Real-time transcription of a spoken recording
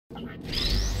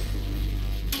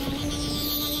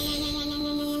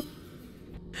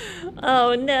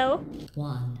Oh no.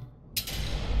 1.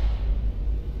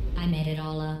 I made it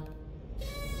all up.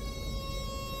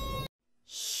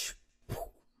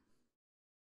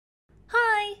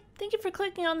 Hi! Thank you for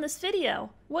clicking on this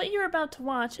video. What you're about to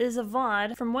watch is a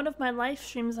VOD from one of my live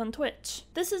streams on Twitch.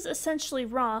 This is essentially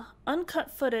raw,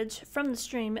 uncut footage from the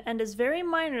stream and is very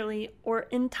minorly or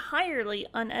entirely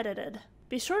unedited.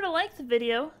 Be sure to like the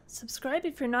video, subscribe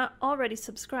if you're not already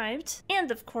subscribed,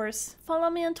 and of course, follow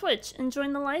me on Twitch and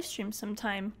join the live stream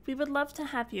sometime. We would love to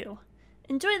have you.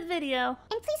 Enjoy the video!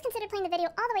 And please consider playing the video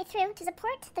all the way through to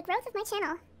support the growth of my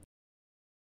channel.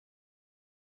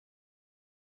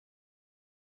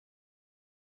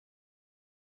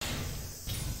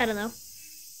 I don't know.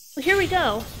 Well, here we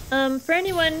go. For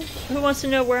anyone who wants to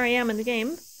know where I am in the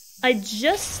game,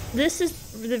 this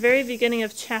is the very beginning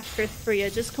of Chapter 3.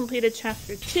 I just completed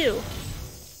Chapter 2.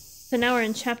 So now we're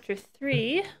in Chapter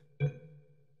 3.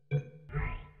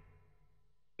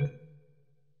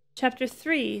 Chapter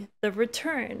 3, The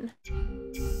Return.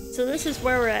 So this is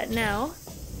where we're at now.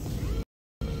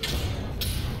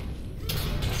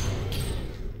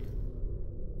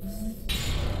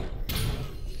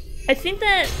 I think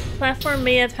that platform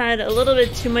may have had a little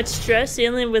bit too much stress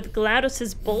dealing with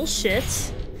GLaDOS's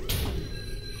bullshit.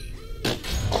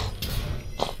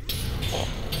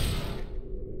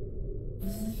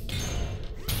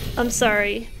 I'm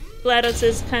sorry. GLaDOS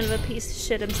is kind of a piece of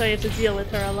shit. I'm sorry you have to deal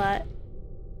with her a lot.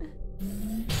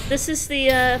 This is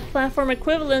the platform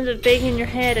equivalent of banging your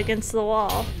head against the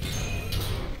wall.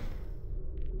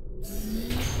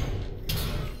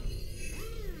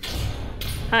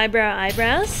 Highbrow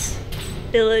eyebrows.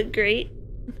 They look great.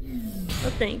 Oh,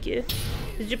 thank you.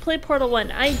 Did you play Portal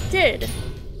 1? I did.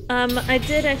 I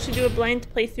did actually do a blind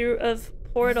playthrough of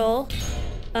Portal,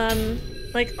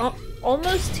 like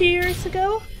almost 2 years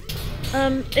ago.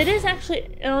 It is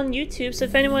actually on YouTube, so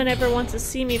if anyone ever wants to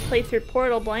see me play through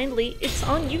Portal blindly, it's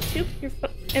on YouTube.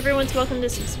 Everyone's welcome to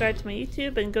subscribe to my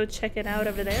YouTube and go check it out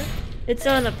over there. It's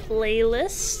on a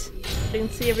playlist. You can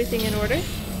see everything in order.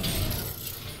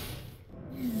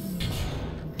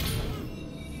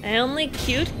 I only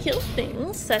cute kill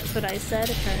things, that's what I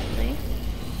said apparently.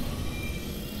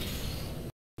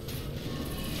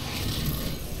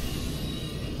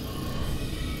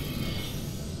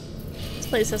 This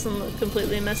place doesn't look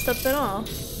completely messed up at all.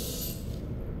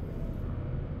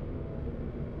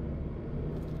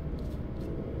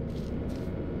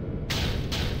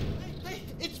 Hey,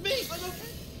 it's me! I'm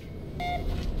okay!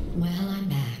 Well, I'm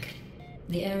back.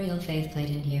 The aerial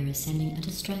faceplate in here is sending a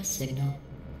distress signal.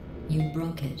 You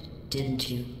broke it, didn't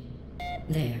you?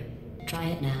 There, try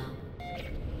it now.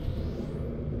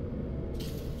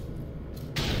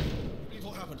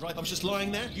 What happened, right? I was just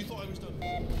lying there. You thought I was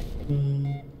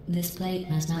done. This plate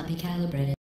must not be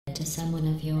calibrated to someone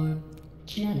of your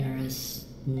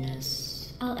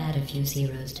generousness. I'll add a few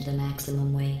zeros to the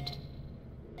maximum weight.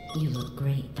 You look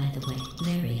great, by the way.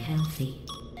 Very healthy.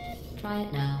 Try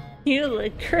it now. You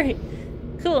look great.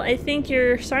 Cool, I think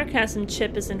your sarcasm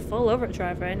chip is in full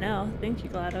overdrive right now. Thank you,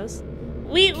 GLaDOS.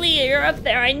 Wheatley, you're up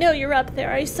there. I know you're up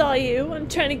there. I saw you. I'm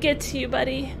trying to get to you,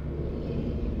 buddy.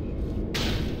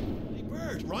 Hey,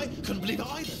 bird, right? Couldn't believe it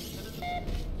either.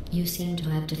 You seem to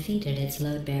have defeated its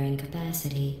load-bearing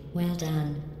capacity. Well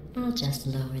done. I'll just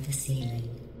lower the ceiling.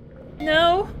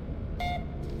 No.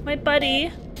 My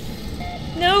buddy.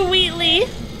 No, Wheatley.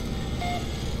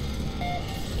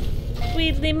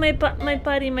 Wheatley, my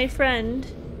buddy, my friend.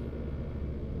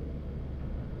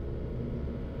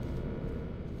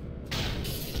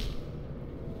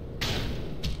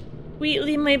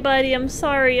 Wheatley, my buddy, I'm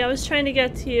sorry. I was trying to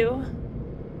get to you.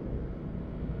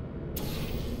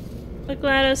 But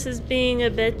GLaDOS is being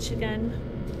a bitch again.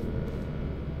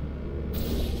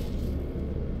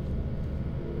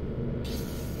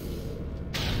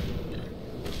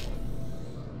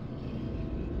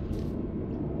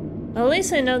 At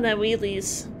least I know that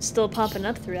Wheatley's still popping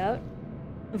up throughout.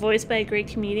 Voiced by a great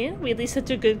comedian. Wheatley's such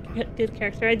a good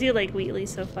character. I do like Wheatley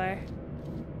so far.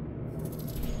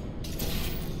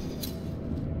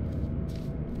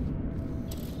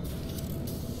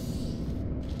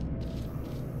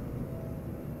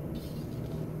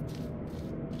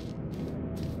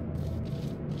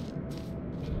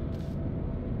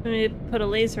 Let me put a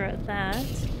laser at that.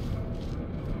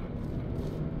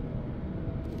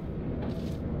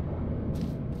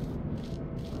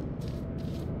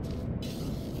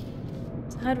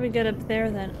 How do we get up there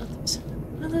then?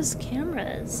 Oh, there's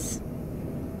cameras.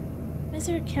 Why is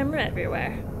there a camera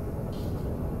everywhere?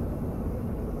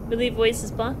 Wheatley voice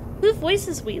is blocked. Who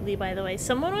voices Wheatley, by the way?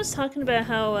 Someone was talking about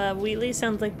how Wheatley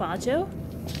sounds like Bajo.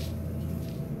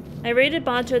 I rated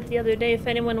Bajo the other day if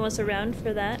anyone was around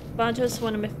for that. Bajo's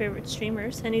one of my favorite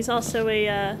streamers, and he's also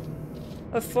a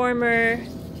former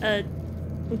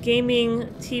gaming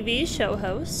TV show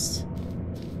host.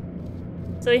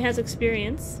 So he has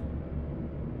experience.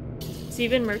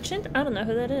 Steven Merchant? I don't know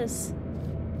who that is.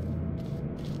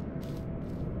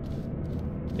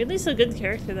 Ridley's a good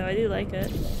character though, I do like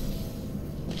it.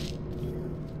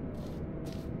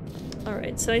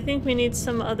 Alright, so I think we need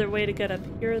some other way to get up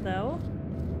here though.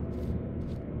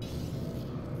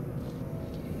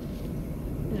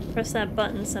 I'm gonna press that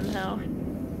button somehow.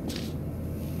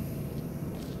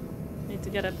 Need to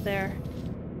get up there.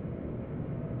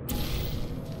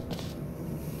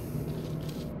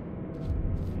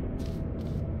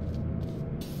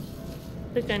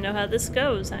 I think I know how this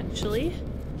goes, actually.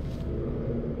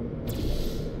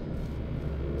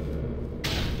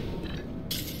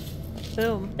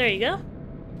 Boom. There you go.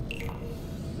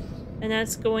 And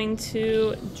that's going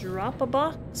to drop a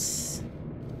box.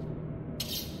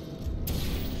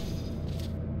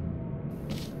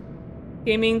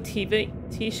 Gaming TV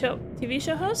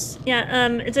show host? Yeah,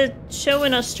 it's a show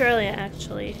in Australia,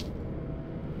 actually.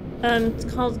 It's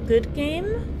called Good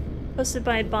Game, hosted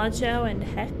by Bajo and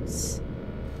Hex.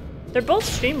 They're both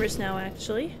streamers now,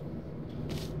 actually.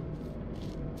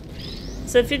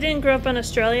 So if you didn't grow up in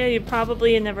Australia, you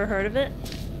probably had never heard of it.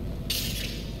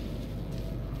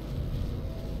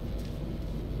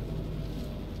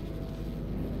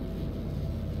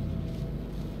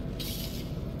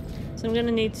 So I'm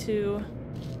gonna need to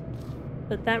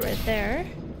put that right there.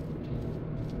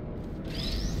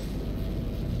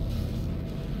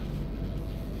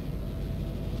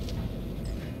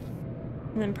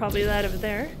 And then probably that over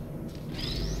there.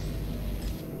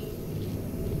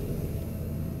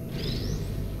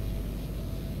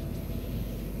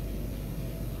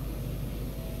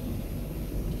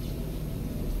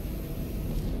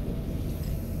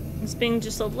 It's being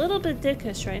just a little bit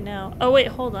dickish right now. Oh wait,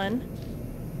 hold on.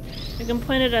 I can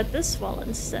point it at this wall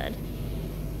instead.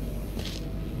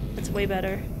 That's way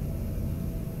better.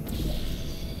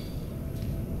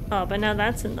 Oh, but now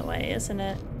that's in the way, isn't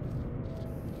it?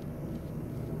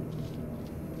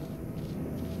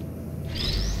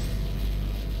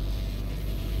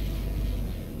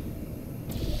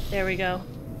 There we go.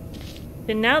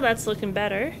 And now that's looking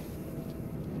better.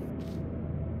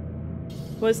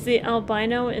 Was the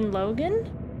albino in Logan?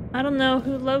 I don't know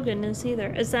who Logan is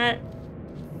either. Is that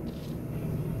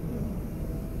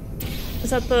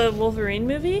the Wolverine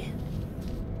movie?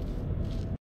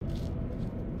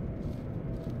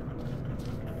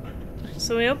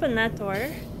 So we opened that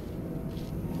door.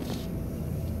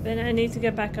 Then I need to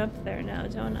get back up there now,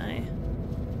 don't I?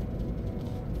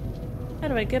 How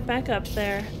do I get back up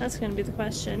there? That's gonna be the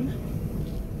question.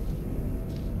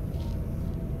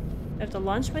 I have to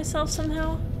launch myself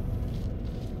somehow?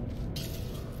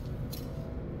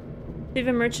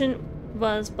 Steven Merchant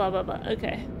was blah blah blah.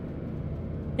 Okay.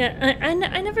 Yeah,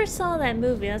 I never saw that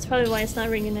movie. That's probably why it's not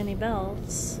ringing any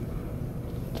bells.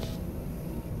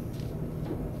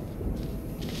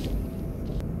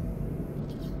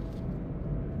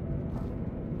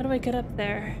 How do I get up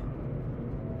there?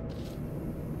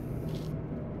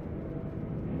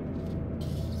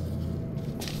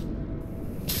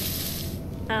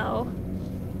 Ow.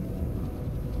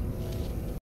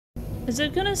 Is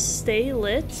it gonna stay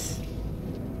lit?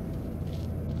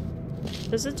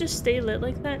 Does it just stay lit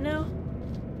like that now?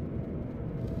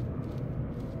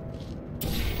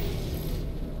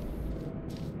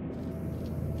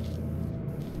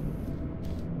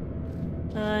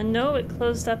 No, it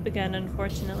closed up again,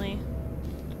 unfortunately.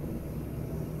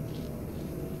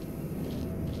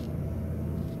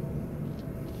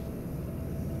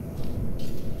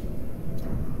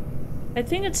 I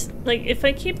think it's, like, if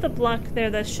I keep the block there,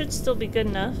 that should still be good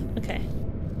enough. Okay.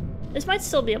 This might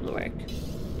still be able to work.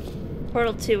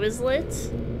 Portal 2 is lit?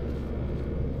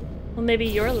 Well, maybe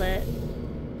you're lit.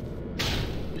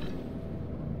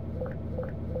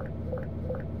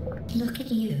 Look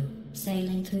at you,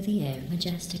 sailing through the air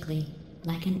majestically,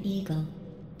 like an eagle,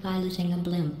 piloting a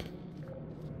blimp.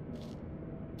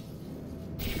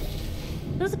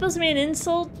 Is that supposed to be an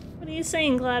insult? What are you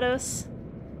saying, GLaDOS?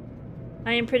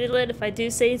 I am pretty lit if I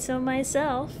do say so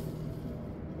myself.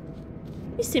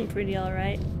 You seem pretty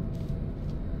alright.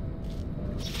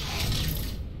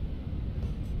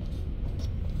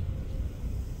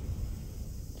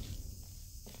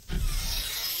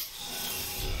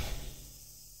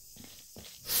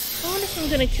 I wonder if I'm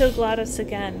gonna kill GLaDOS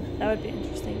again. That would be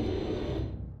interesting.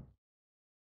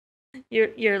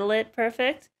 You're lit,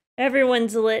 perfect.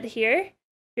 Everyone's lit here.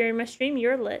 If you're in my stream,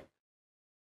 you're lit.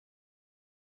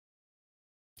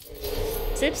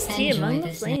 Sips tea Enjoy among the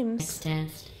this flames. next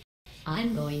test.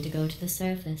 I'm going to go to the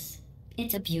surface.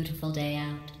 It's a beautiful day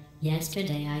out.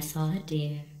 Yesterday I saw a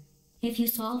deer. If you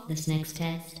solve this next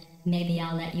test, maybe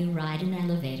I'll let you ride an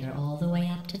elevator all the way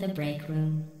up to the break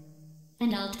room.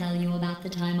 And I'll tell you about the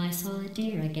time I saw a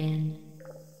deer again.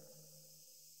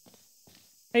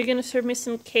 Are you gonna serve me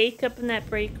some cake up in that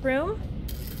break room?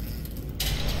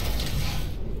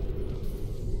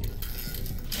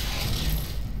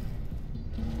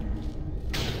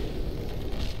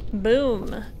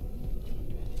 Boom.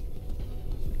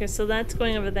 Okay, so that's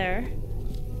going over there.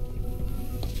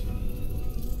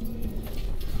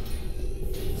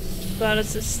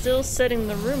 GLaDOS is still setting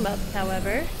the room up,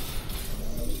 however.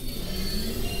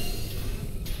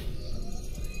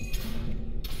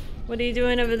 What are you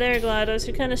doing over there, GLaDOS?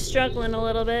 You're kind of struggling a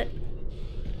little bit.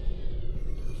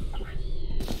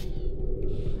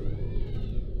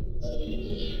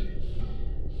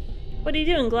 What are you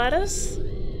doing, GLaDOS?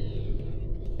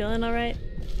 Feeling alright?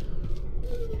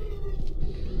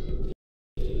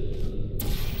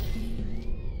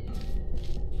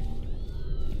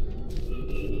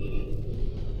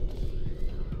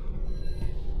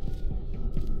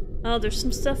 Oh, there's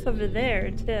some stuff over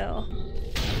there, too.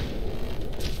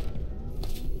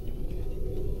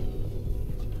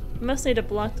 I must need a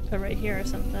block to put right here or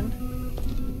something.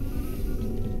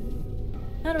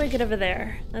 How do I get over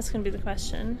there? That's gonna be the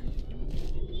question.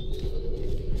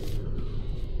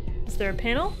 Is there a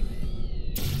panel?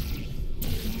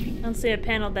 I don't see a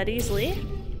panel that easily.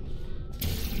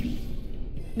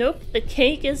 Nope, the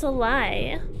cake is a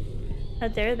lie. How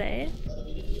dare they?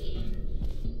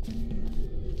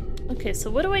 Okay, so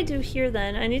what do I do here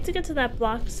then? I need to get to that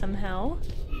block somehow.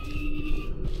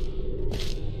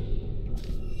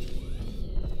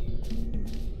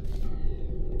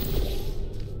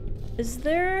 Is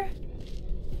there...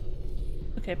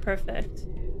 Okay, perfect.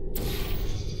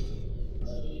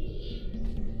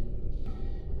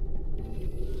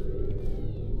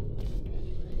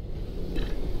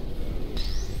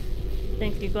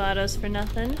 Thank you, GLaDOS, for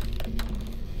nothing.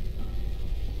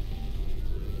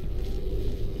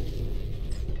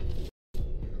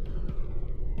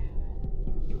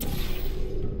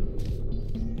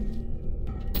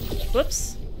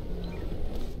 Whoops.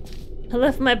 I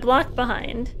left my block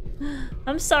behind.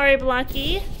 I'm sorry,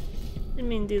 Blocky. Didn't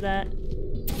mean to do that.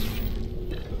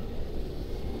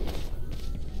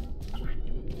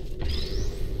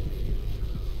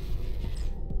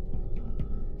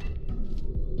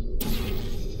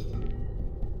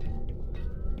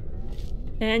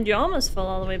 And you almost fell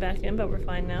all the way back in, but we're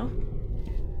fine now.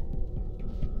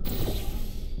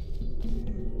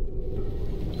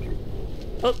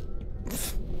 Oh.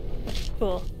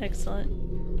 Cool. Excellent.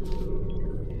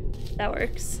 That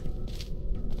works.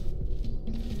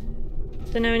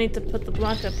 So now we need to put the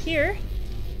block up here.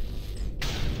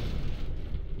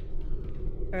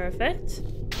 Perfect.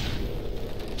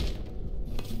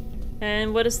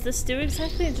 And what does this do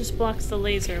exactly? It just blocks the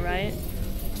laser, right?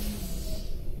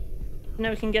 Now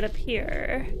we can get up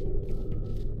here.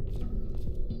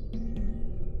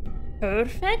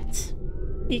 Perfect.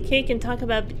 Eat cake and talk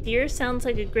about deer sounds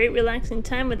like a great relaxing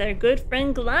time with our good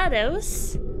friend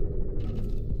GLaDOS.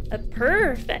 A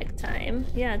perfect time.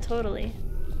 Yeah, totally.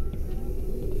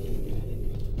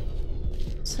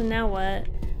 So now what?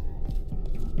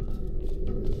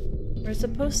 We're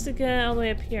supposed to get all the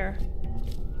way up here.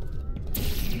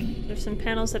 There's some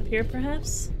panels up here,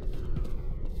 perhaps?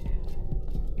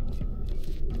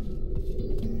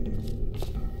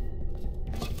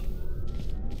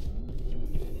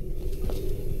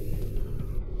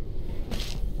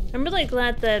 I'm really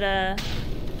glad that,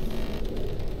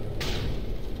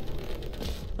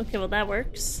 okay, well that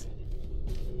works.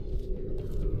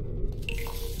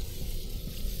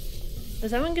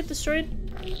 Does that one get destroyed?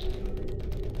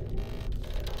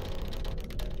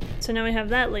 So now we have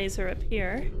that laser up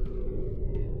here.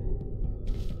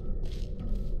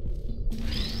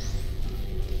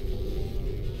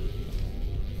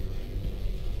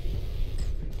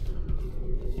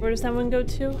 Where does that one go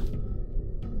to?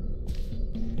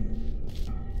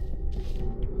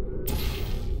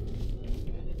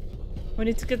 We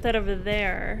need to get that over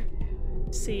there.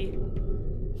 Let's see.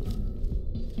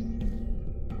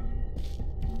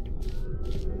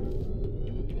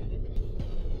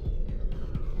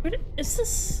 What is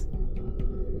this?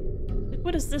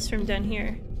 What is this room down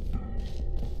here?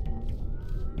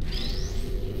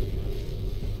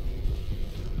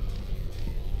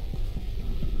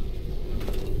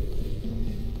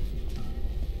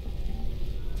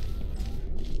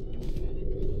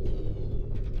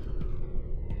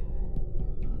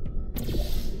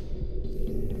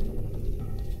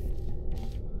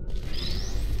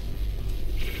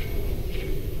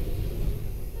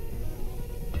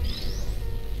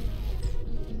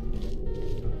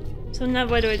 So now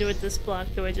what do I do with this block?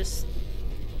 Do I just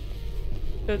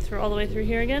go through all the way through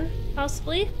here again?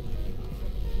 Possibly?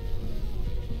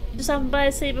 Just stopping by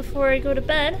to say before I go to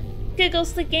bed.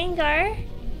 Giggles the Gengar.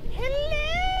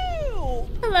 Hello!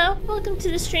 Hello, welcome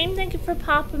to the stream. Thank you for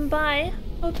popping by.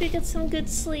 Hope you get some good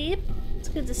sleep. It's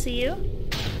good to see you.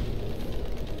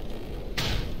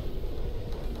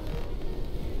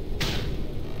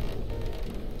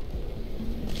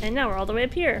 And now we're all the way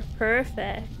up here.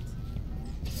 Perfect.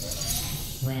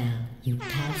 Well, you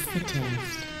passed the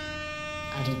test.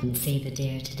 I didn't see the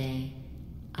deer today.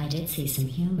 I did see some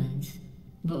humans.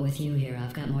 But with you here,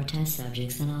 I've got more test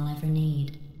subjects than I'll ever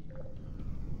need.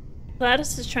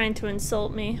 Gladys is trying to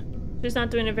insult me. She's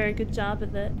not doing a very good job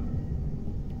of it.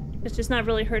 It's just not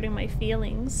really hurting my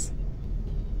feelings.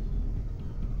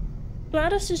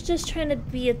 Gladys is just trying to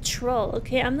be a troll,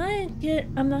 okay? I'm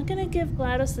not gonna give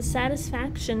Gladys the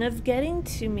satisfaction of getting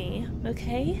to me,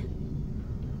 okay?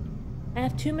 I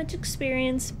have too much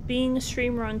experience being a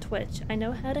streamer on Twitch. I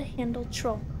know how to handle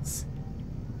trolls.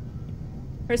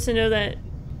 Hurts to know that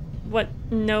what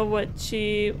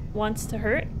she wants to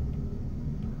hurt?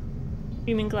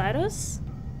 You mean GLaDOS?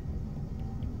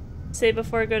 Say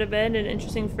before I go to bed an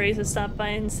interesting phrase to stop by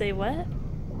and say what?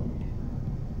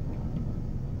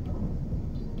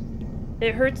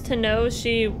 It hurts to know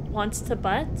she wants to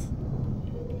butt?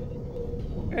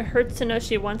 It hurts to know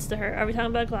she wants to hurt. Are we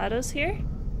talking about GLaDOS here?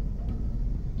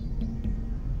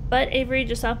 But Avery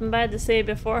just stopping by to say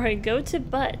before I go to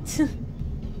butt.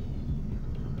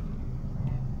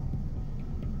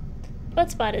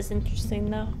 Butt spot is interesting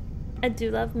though. I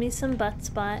do love me some butt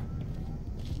spot.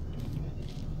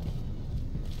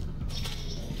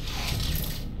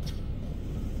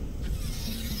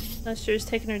 Not sure is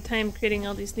taking her time creating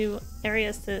all these new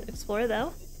areas to explore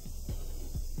though.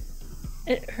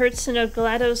 It hurts to know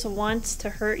GLaDOS wants to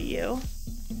hurt you.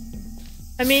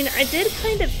 I mean, I did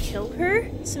kind of kill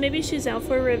her, so maybe she's out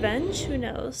for revenge, who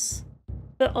knows?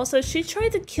 But also, she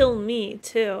tried to kill me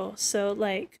too, so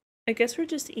like, I guess we're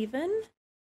just even?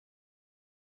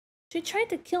 She tried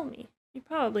to kill me. You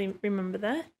probably remember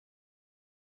that.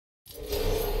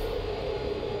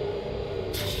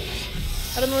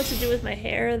 I don't know what to do with my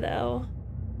hair though.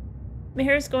 My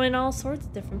hair is going all sorts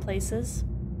of different places.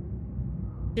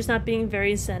 Just not being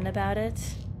very zen about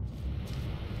it.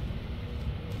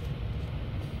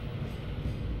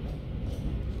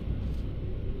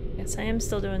 Yes, I am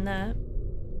still doing that.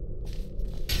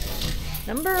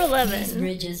 Number 11. These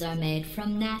bridges are made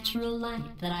from natural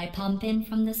light that I pump in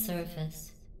from the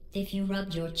surface. If you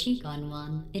rubbed your cheek on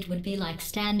one, it would be like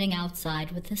standing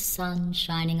outside with the sun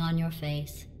shining on your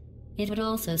face. It would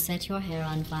also set your hair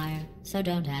on fire, so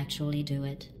don't actually do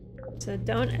it. So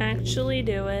don't actually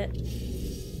do it.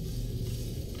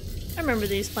 I remember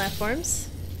these platforms.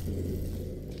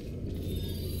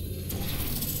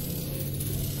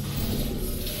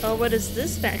 Oh, what is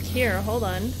this back here? Hold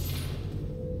on.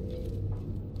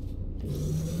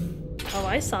 Oh,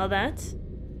 I saw that.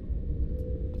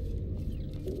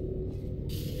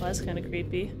 Well, that's kind of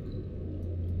creepy.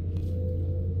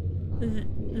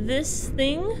 This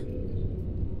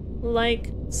thing?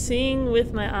 Like, seeing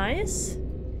with my eyes?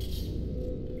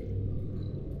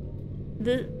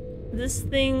 This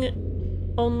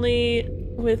thing only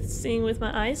with seeing with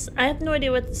my eyes? I have no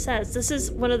idea what this says. This is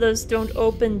one of those don't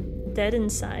open dead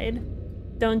inside.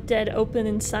 Don't dead open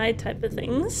inside type of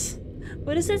things.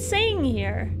 What is it saying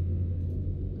here?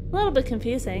 A little bit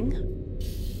confusing.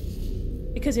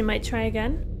 Because you might try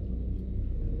again?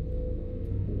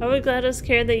 Why would GLaDOS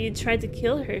care that you tried to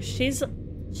kill her? She's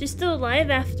still alive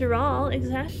after all,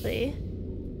 exactly.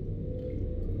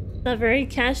 Not very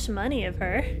cash money of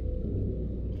her.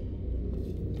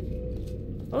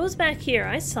 What was back here?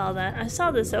 I saw that. I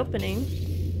saw this opening.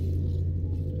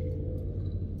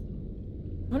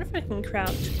 I wonder if I can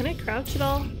crouch. Can I crouch at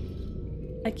all?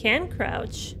 I can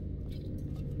crouch.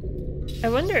 I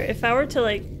wonder if I were to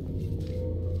like...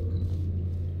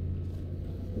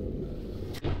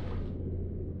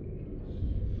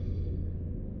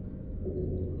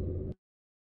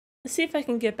 Let's see if I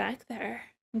can get back there.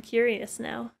 I'm curious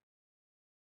now.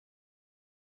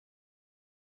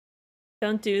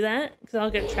 Don't do that, because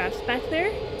I'll get trapped back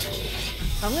there.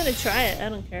 I'm gonna try it, I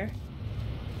don't care.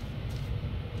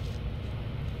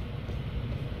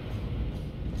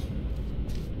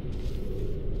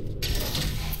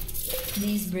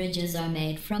 These bridges are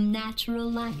made from natural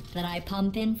light that I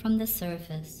pump in from the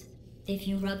surface. If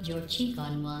you rubbed your cheek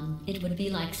on one, it would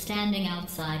be like standing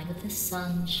outside with the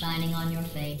sun shining on your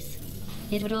face.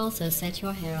 It would also set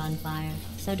your hair on fire,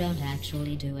 so don't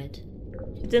actually do it.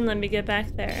 It didn't let me get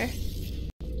back there.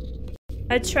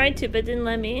 I tried to, but it didn't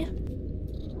let me.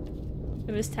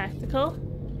 It was tactical?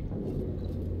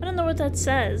 I don't know what that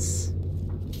says.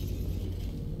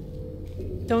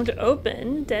 Don't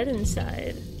open, dead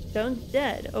inside. Don't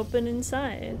dead, open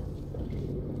inside.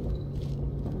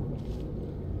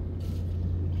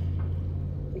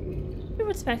 I wonder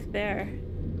what's back there.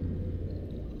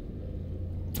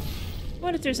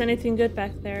 What if there's anything good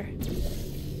back there?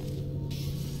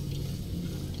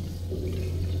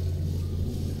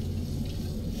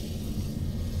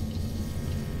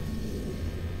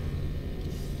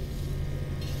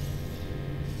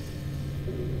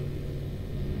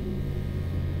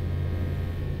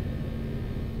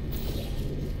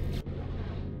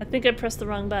 I think I pressed the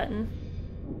wrong button.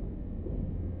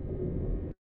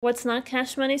 What's not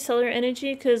cash money? Solar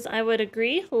energy? Because I would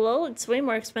agree. Lol, it's way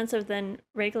more expensive than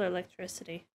regular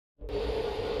electricity.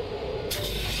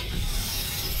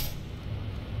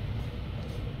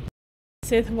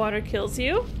 Say the water kills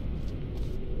you?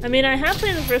 I mean, I have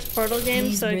played the first Portal game,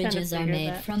 These so I kind of bridges are figured made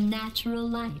that. from natural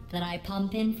light that I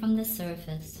pump in from the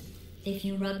surface. If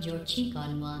you rubbed your cheek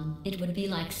on one, it would be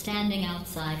like standing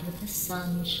outside with the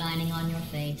sun shining on your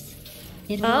face.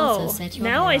 It will also set your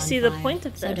now hair I on see the fire, point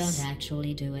of so this. don't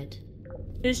actually do it.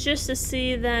 It's just to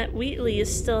see that Wheatley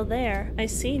is still there. I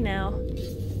see now.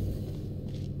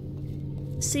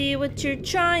 See what you're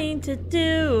trying to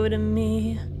do to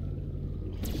me.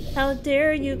 How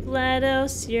dare you,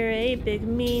 GLaDOS? You're a big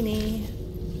meanie.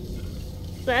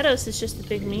 GLaDOS is just a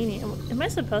big meanie. Am I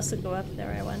supposed to go up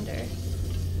there, I wonder?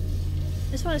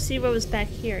 I just want to see what was back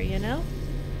here, you know?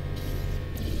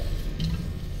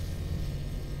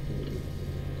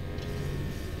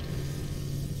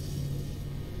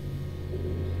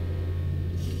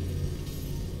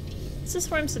 Is this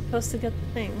where I'm supposed to get the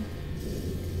thing?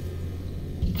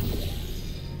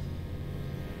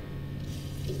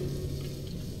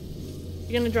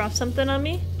 You gonna drop something on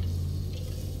me?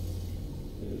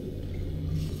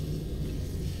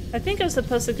 I think I was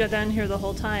supposed to go down here the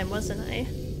whole time, wasn't I?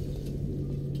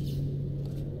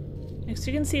 Next,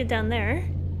 you can see it down there.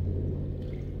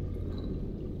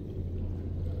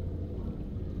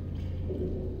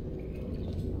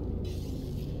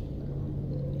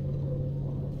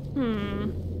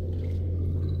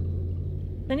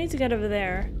 I need to get over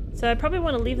there. So I probably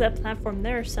want to leave that platform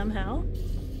there somehow.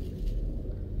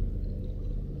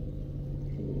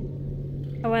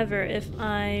 However, if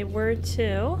I were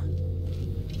to...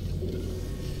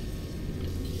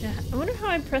 Yeah, I wonder how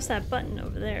I press that button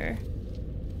over there.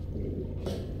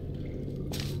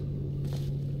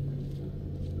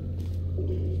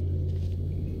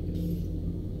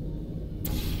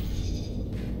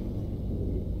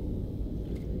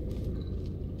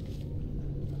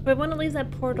 I want to leave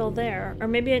that portal there. Or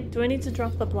maybe do I need to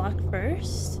drop the block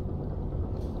first?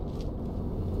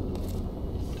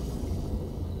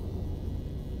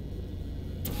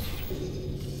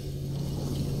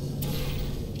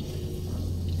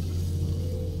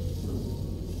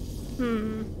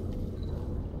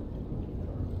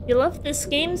 You love this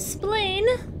game, Splain?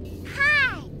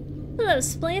 Hi! Hello,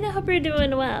 Splain. I hope you're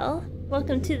doing well.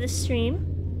 Welcome to the stream.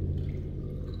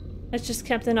 That's just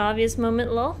Captain Obvious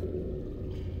moment, lol.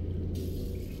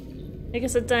 I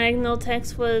guess the diagonal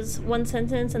text was one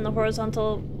sentence and the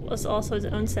horizontal was also its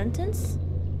own sentence?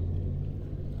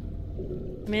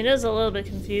 I mean, it is a little bit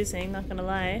confusing, not gonna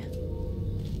lie.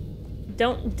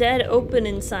 Don't dead open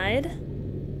inside.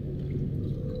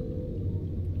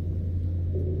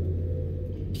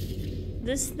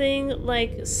 This thing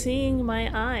like seeing my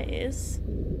eyes.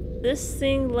 This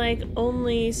thing like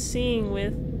only seeing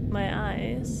with my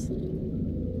eyes.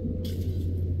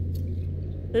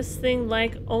 This thing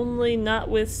like only not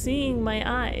with seeing my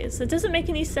eyes. It doesn't make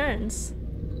any sense.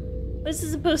 What is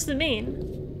this supposed to mean?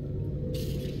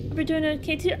 Are we doing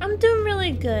okay too? I'm doing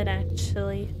really good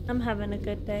actually. I'm having a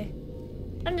good day.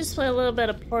 I'm just playing a little bit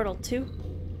of Portal 2.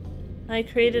 I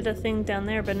created a thing down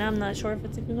there, but now I'm not sure if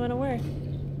it's even going to work.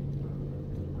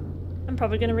 I'm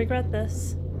probably going to regret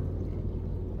this.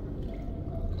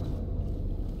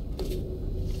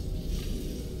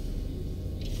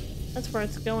 That's where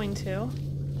it's going to.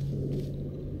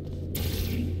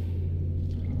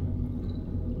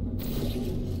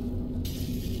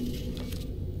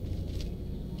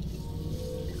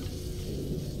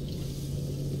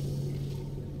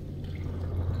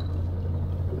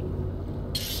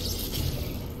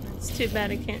 It's too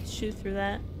bad I can't shoot through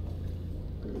that.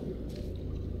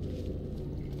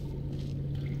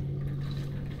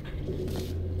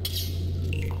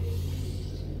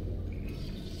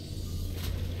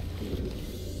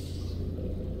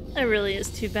 That really is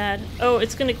too bad. Oh,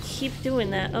 it's gonna keep doing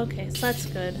that. Okay, so that's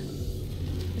good.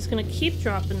 It's gonna keep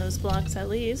dropping those blocks at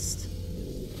least.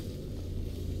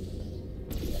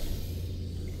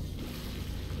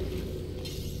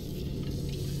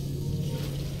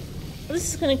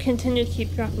 this is going to continue to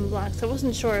keep dropping blocks. I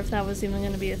wasn't sure if that was even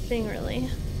going to be a thing, really.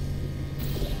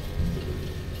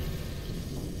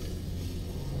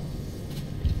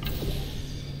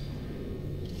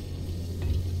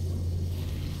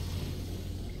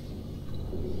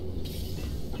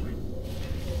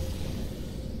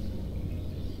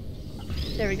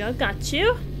 There we go, got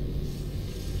you.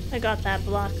 I got that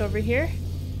block over here.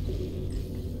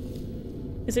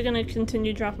 Is it gonna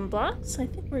continue dropping blocks? I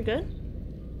think we're good.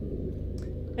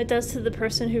 It does to the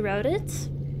person who wrote it.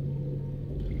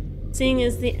 Seeing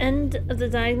as the end of the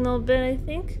diagonal bit, I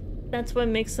think. That's what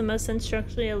makes the most sense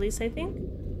structurally, at least I think.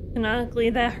 Canonically,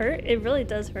 that hurt. It really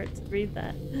does hurt to read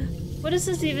that. What is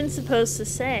this even supposed to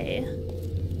say?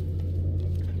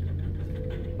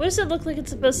 What does it look like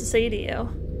it's supposed to say to you?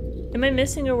 Am I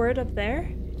missing a word up there?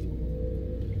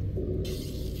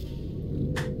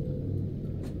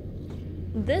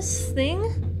 This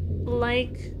thing,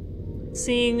 like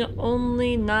seeing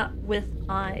only not with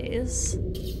eyes.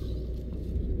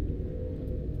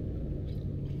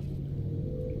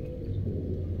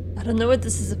 I don't know what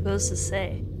this is supposed to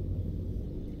say.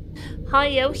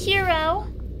 Hi-yo, Hero!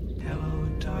 Hello,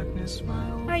 darkness,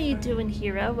 my old How are you friend. doing,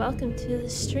 Hero? Welcome to the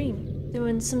stream.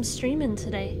 Doing some streaming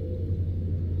today.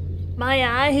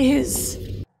 My eyes!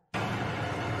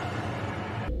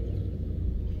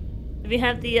 We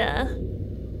have the,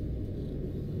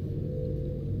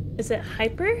 is it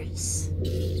Hypers?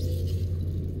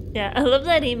 Yeah, I love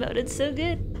that emote, it's so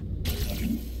good.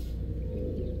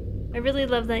 I really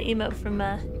love that emote from,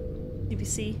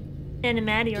 BBC.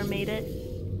 Animatior made it.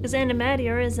 Because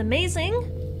Animatior is amazing!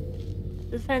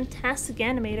 The fantastic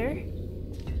animator.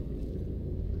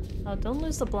 Oh, don't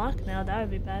lose the block now, that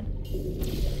would be bad.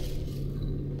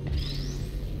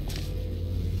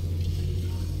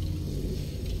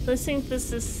 I think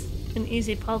this is an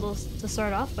easy puzzle to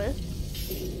start off with.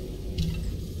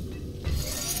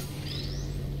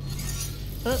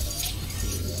 Oh.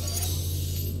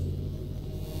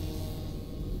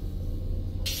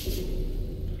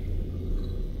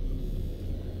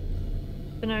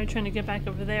 But now we're trying to get back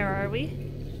over there, are we?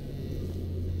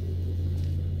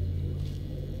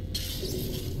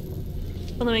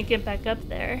 Well, let me get back up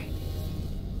there.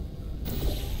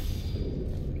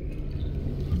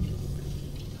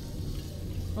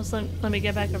 Well, let me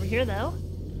get back over here, though.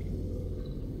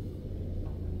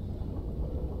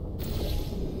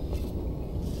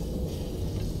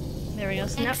 There we go.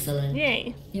 So Excellent. Now,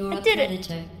 yay! You're I a did it.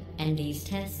 predator, and these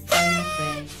tests are your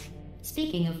praise.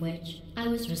 Speaking of which, I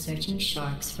was researching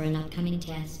sharks for an upcoming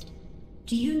test.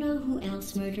 Do you know who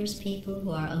else murders people who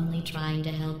are only trying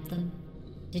to help them?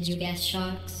 Did you guess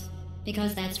sharks?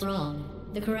 Because that's wrong.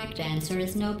 The correct answer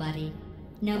is nobody.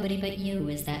 Nobody but you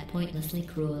is that pointlessly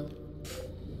cruel.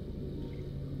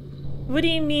 What do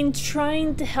you mean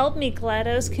trying to help me,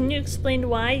 GLaDOS? Can you explain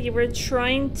why you were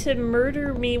trying to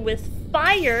murder me with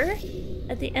fire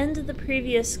at the end of the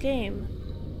previous game?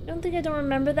 I don't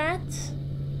remember that.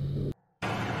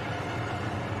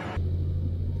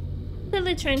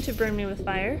 Clearly trying to burn me with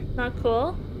fire. Not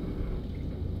cool.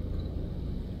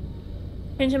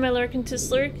 Changing my lurk into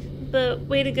slurk. But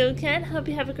way to go, Cat. Hope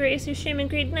you have a great stream and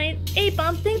great night.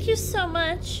 A-Bomb, thank you so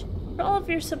much for all of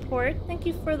your support. Thank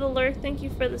you for the lurk. Thank you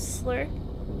for the slurk.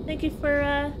 Thank you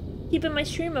for keeping my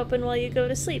stream open while you go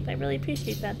to sleep. I really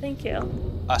appreciate that. Thank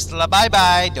you. Hasta la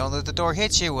bye-bye. Don't let the door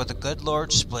hit you or the good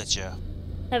Lord split you.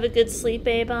 Have a good sleep,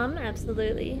 A-Bomb.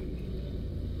 Absolutely.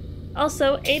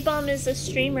 Also, A-Bomb is a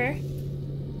streamer.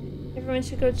 Everyone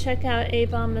should go check out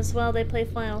A-Bomb as well. They play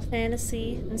Final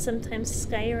Fantasy and sometimes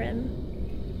Skyrim.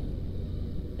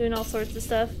 Doing all sorts of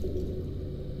stuff.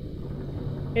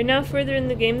 You're now further in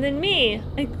the game than me.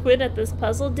 I quit at this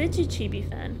puzzle, did you, Chibi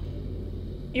fan?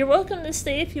 You're welcome to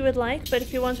stay if you would like, but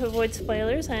if you want to avoid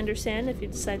spoilers, I understand if you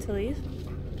decide to leave.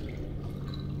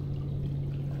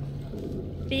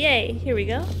 But yay, here we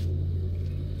go.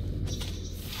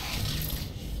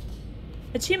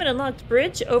 Achievement unlocked.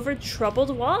 Bridge over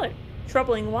troubled water.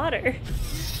 Troubling water.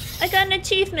 I got an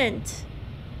achievement!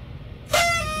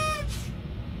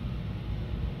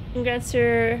 Congrats,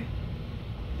 sir.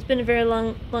 It's been a very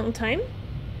long time.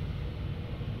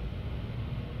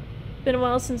 Been a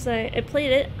while since I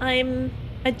played it.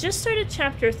 I just started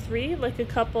chapter 3 like a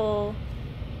couple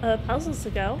puzzles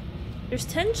ago. There's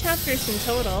 10 chapters in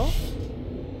total.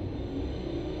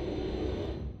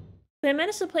 I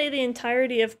managed to play the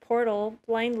entirety of Portal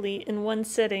blindly in one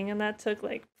sitting, and that took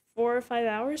like 4 or 5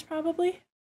 hours probably.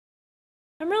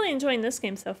 I'm really enjoying this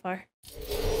game so far.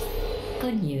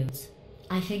 Good news.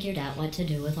 I figured out what to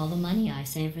do with all the money I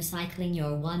save recycling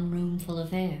your one room full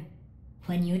of air.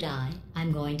 When you die,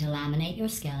 I'm going to laminate your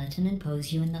skeleton and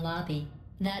pose you in the lobby.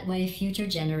 That way future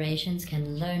generations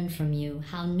can learn from you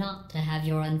how not to have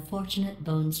your unfortunate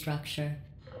bone structure.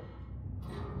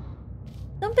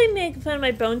 Don't be making fun of my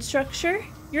bone structure.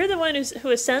 You're the one who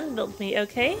assembled me,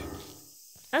 okay?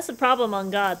 That's the problem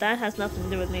on God. That has nothing to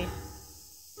do with me.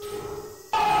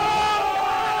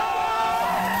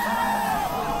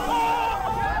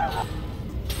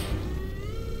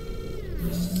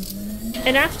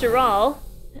 And after all,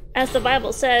 as the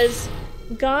Bible says,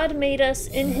 God made us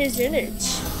in his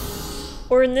image.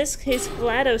 Or in this case,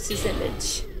 GLaDOS'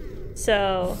 image.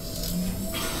 So,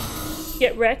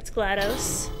 get wrecked,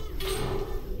 GLaDOS.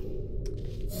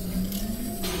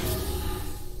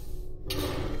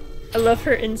 I love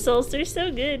her insults, they're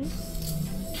so good.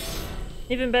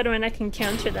 Even better when I can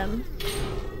counter them.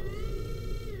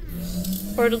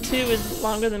 Portal 2 is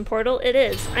longer than Portal? It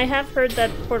is. I have heard that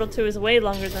Portal 2 is way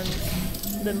longer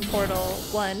than Portal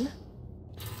 1.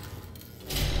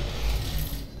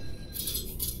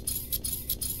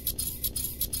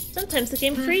 Sometimes the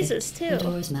game freezes too. The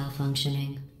door's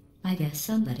malfunctioning. I guess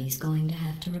somebody's going to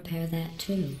have to repair that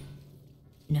too.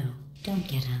 No, don't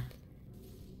get up.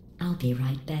 I'll be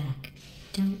right back.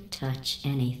 Don't touch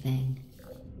anything.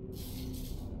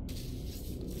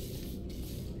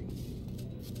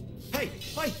 Hey,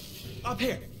 up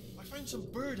here. I found some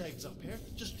bird eggs up here.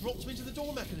 Just dropped them into the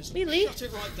door mechanism. Really? Shut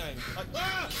it right down.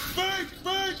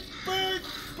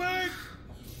 Bird!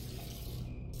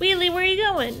 Wheelie, where are you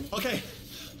going? Okay,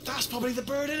 that's probably the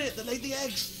bird in it that laid the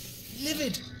eggs.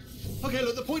 Livid. Okay,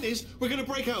 look, the point is, we're gonna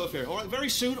break out of here, alright? Very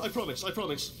soon, I promise.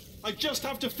 I just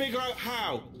have to figure out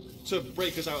how to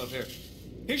break us out of here.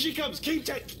 Here she comes.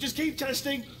 Just keep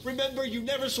testing. Remember, you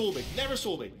never saw me.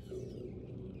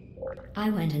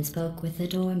 I went and spoke with the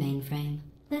door mainframe.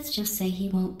 Let's just say he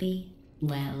won't be,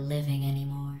 well, living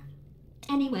anymore.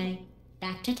 Anyway,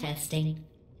 back to testing.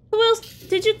 Who else?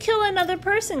 Did you kill another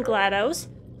person, GLaDOS?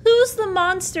 Who's the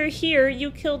monster here? You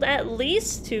killed at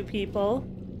least 2 people.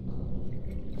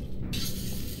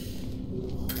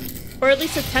 Or at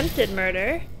least attempted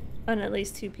murder on at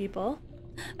least 2 people.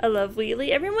 I love Wheelie.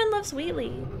 Everyone loves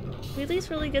Wheelie. Wheelie's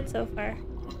really good so far.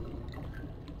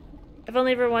 I've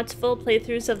only ever watched full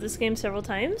playthroughs of this game several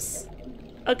times.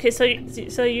 Okay, so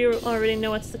you already know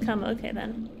what's to come. Okay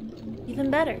then. Even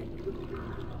better.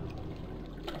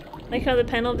 Like how the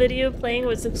panel video playing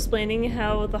was explaining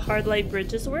how the hard light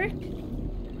bridges work.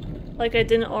 Like I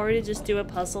didn't already just do a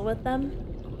puzzle with them.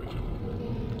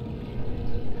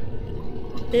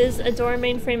 Is a door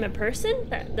mainframe a person?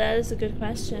 That is a good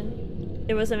question.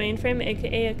 It was a mainframe,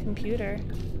 aka a computer.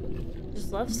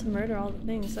 Just loves to murder all the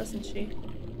things, doesn't she?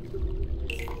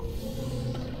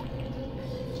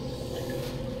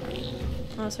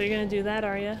 Oh, so you're gonna do that,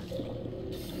 are ya?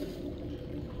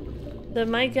 So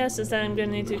my guess is that I'm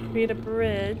gonna need to create a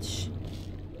bridge.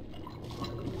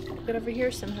 Get over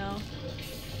here somehow.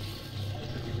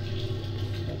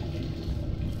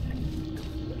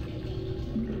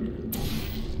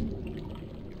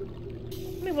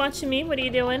 Are you watching me? What are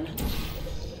you doing?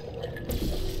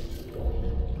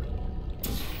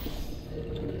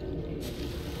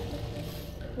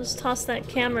 Just toss that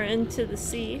camera into the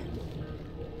sea.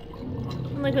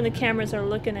 I like when the cameras are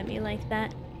looking at me like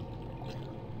that.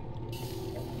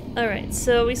 Alright,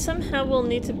 so we somehow will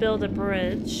need to build a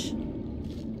bridge.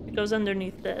 It goes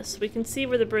underneath this. We can see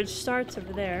where the bridge starts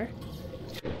over there.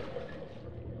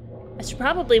 I should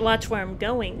probably watch where I'm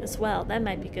going as well. That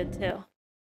might be good too.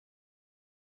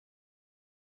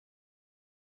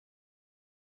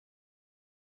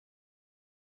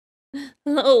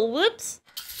 Oh, whoops!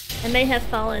 I may have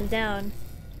fallen down.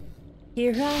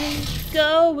 Here I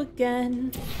go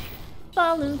again.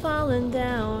 Falling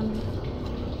down.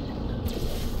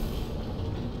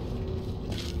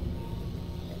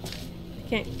 I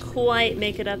can't quite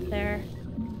make it up there.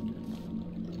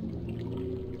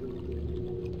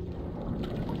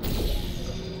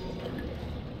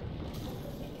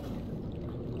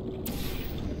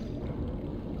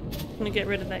 I'm gonna get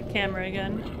rid of that camera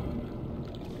again.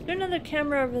 There's another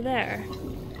camera over there.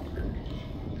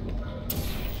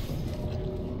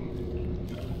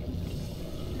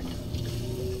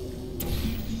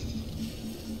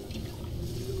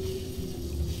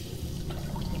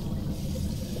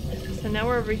 So now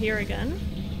we're over here again.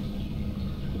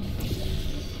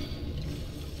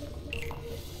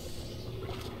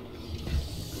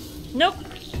 Nope.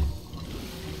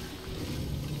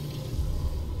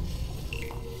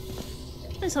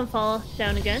 This one fall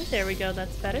down again. There we go,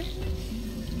 that's better.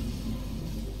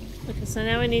 Okay, so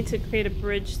now I need to create a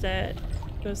bridge that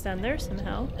goes down there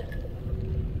somehow.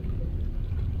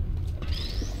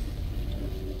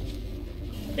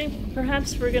 I think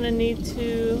perhaps we're gonna need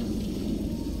to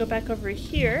go back over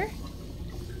here.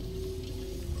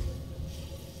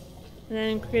 And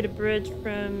then create a bridge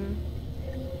from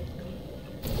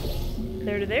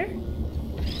there to there.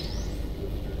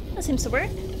 That seems to work.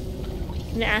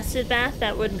 An acid bath?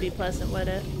 That wouldn't be pleasant, would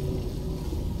it?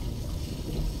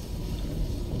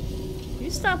 You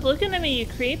stop looking at me, you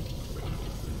creep.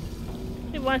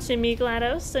 You're watching me,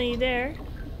 GLaDOS, don't you dare.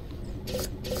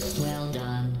 Well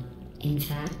done. In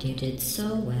fact, you did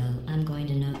so well, I'm going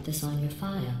to note this on your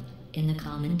file, in the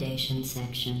commendation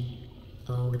section.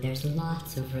 Oh, there's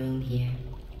lots of room here.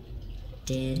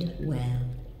 Did well.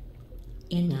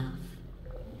 Enough.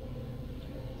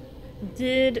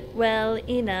 Did well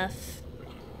enough.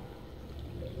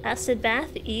 Acid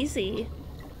bath, easy.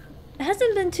 It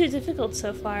hasn't been too difficult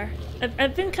so far.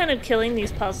 I've been kind of killing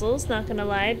these puzzles, not gonna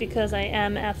lie, because I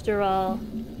am, after all,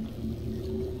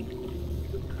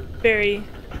 very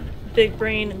big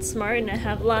brain and smart, and I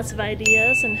have lots of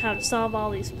ideas on how to solve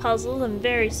all these puzzles. I'm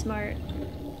very smart.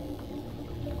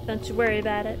 Don't you worry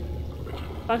about it.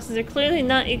 Boxes are clearly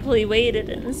not equally weighted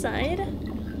inside.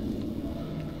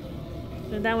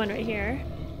 That one right here.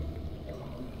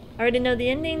 I already know the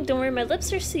ending. Don't worry, my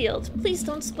lips are sealed. Please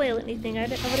don't spoil anything. I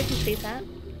would appreciate that.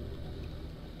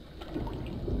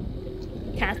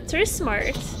 Cats are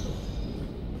smart.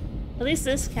 At least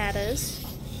this cat is.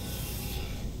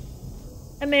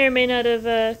 I may or may not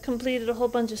have completed a whole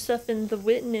bunch of stuff in The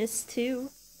Witness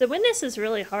too. The Witness is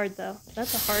really hard though.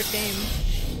 That's a hard game.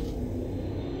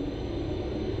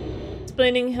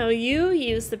 Explaining how you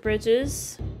use the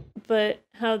bridges, but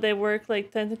how they work,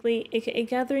 like technically, aka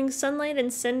gathering sunlight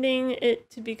and sending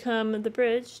it to become the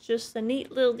bridge. Just a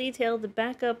neat little detail to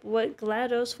back up what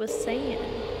GLaDOS was saying.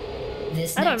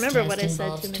 I don't remember what I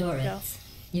said 2 minutes ago.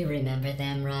 You remember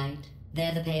them, right?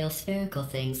 They're the pale spherical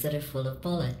things that are full of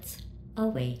bullets. Oh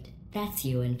wait, that's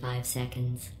you in 5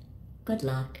 seconds. Good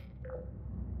luck.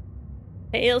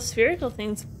 Pale spherical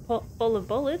things full of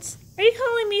bullets? Are you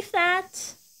calling me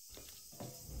fat?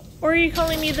 Or are you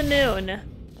calling me the moon?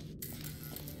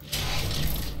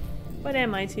 What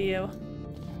am I to you?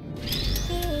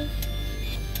 Hey.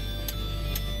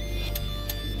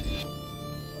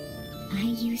 Are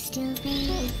you still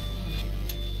there?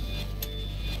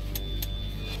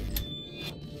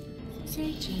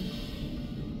 Searching.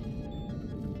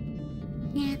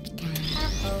 Nap time.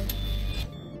 Uh-oh.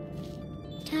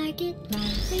 Target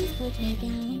lost. Please put me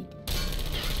down.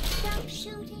 Stop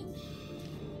shooting.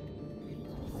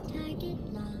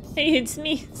 Target lost. Hey, it's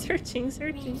me. Searching.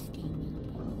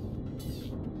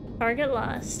 Target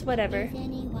lost. Whatever. Is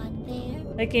anyone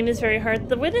there? That game is very hard.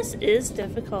 The Witness is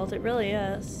difficult. It really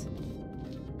is.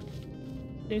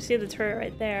 You see the turret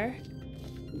right there.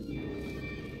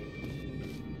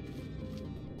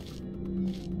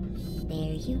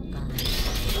 There you are.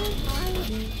 Who are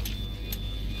you?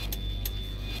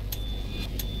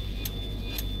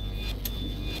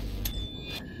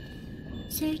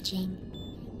 Searching.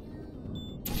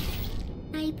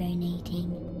 Hibernating.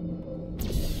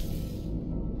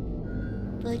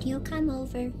 Would you come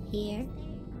over here?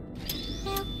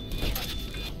 Help.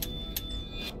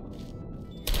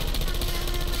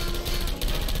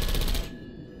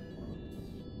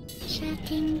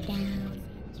 Shutting down.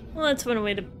 Well, that's one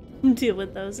way to deal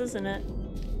with those, isn't it?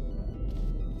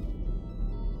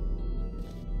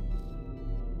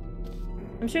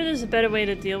 I'm sure there's a better way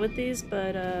to deal with these,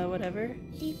 but whatever.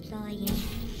 Deploying.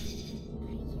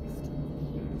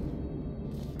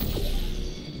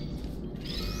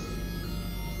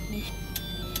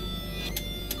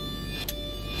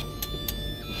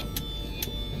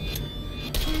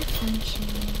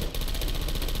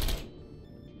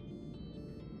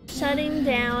 Shutting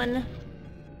down.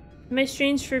 Am I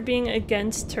strange for being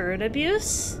against turret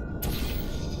abuse?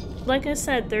 Like I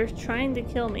said, they're trying to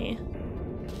kill me.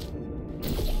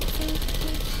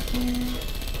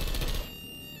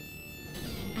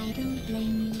 I don't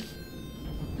blame you.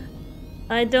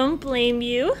 I don't blame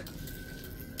you.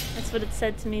 That's what it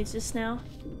said to me just now.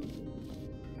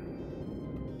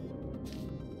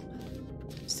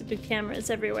 Stupid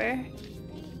cameras everywhere.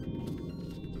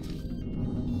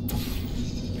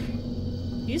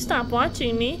 You stop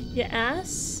watching me, you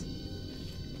ass.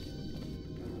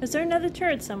 Is there another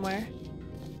turret somewhere?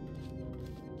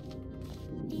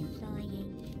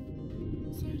 Deploying.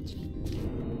 Searching.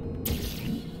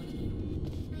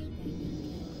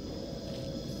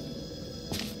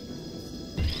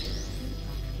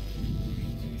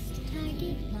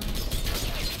 Target lost.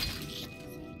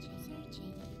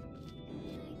 Searching.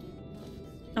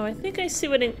 Oh, I think I see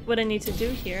what I need to do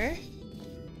here.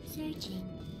 Searching.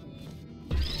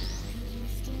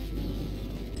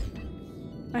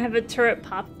 I have a turret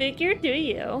pop figure, do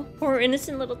you? Poor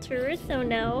innocent little turret, oh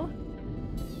no.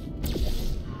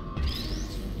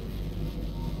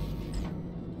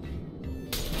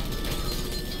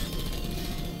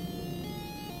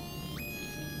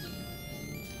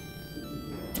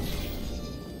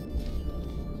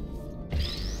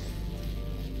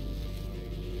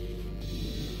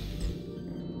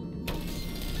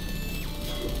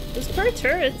 destroy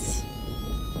turrets.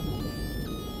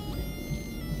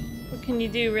 What can you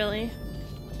do, really?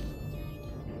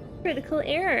 Critical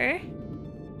error.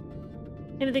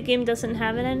 Maybe the game doesn't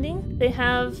have an ending? They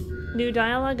have new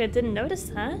dialogue? I didn't notice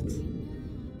that.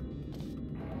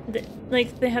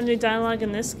 Like, they have new dialogue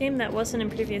in this game that wasn't in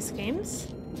previous games?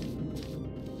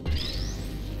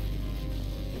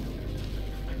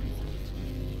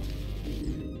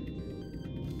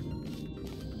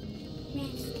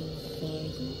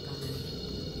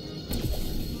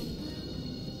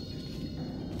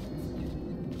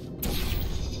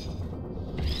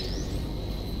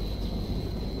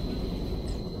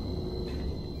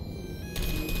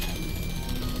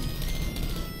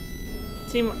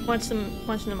 See, watching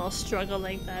them all struggle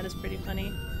like that is pretty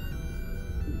funny.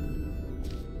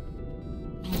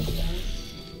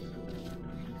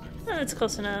 Oh, that's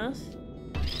close enough.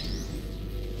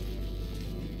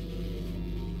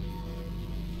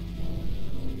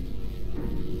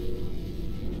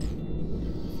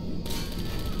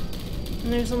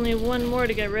 And there's only one more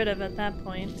to get rid of at that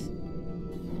point.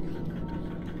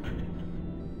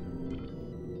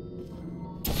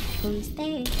 Who's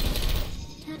there?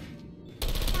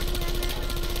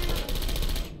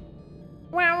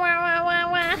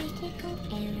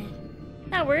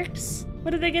 That works.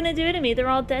 What are they gonna do to me? They're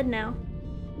all dead now.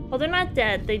 Well, they're not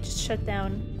dead. They just shut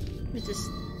down. Which is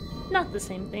not the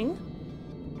same thing.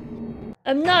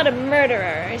 I'm not a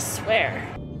murderer, I swear.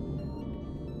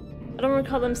 I don't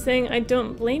recall them saying I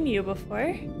don't blame you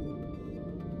before.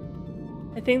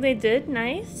 I think they did.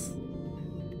 Nice.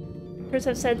 First,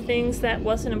 I've said things that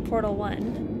wasn't in Portal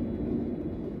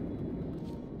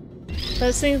 1. But I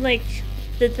was thinking, like,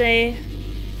 did they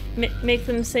make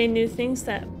them say new things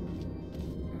that...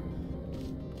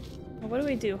 Oh, what do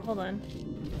we do? Hold on.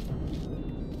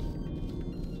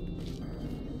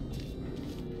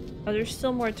 Oh, there's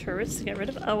still more turrets to get rid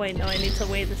of? Oh wait, no, I need to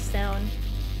weigh this down.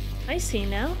 I see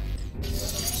now.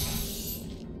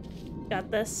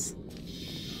 Got this.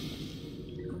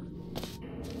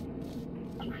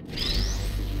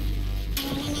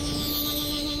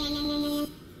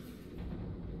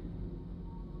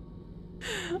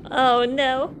 Oh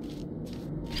no.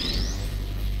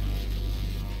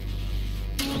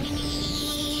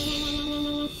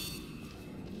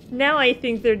 Now I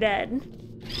think they're dead.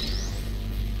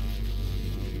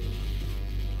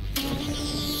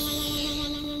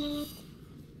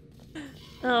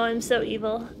 Oh, I'm so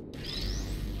evil.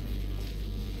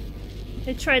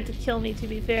 They tried to kill me, to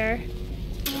be fair.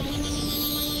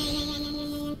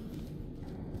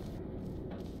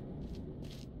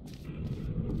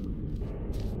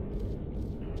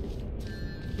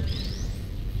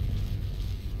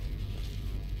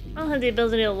 I don't have the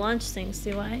ability to launch things,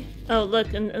 do I? Oh,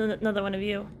 look, another one of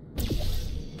you.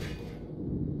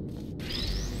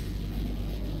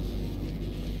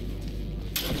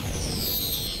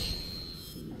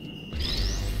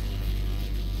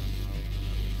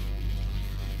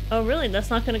 Oh, really? That's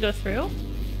not gonna go through?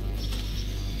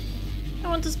 I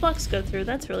want this box to go through.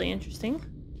 That's really interesting.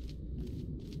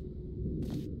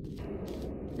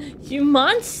 You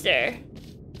monster!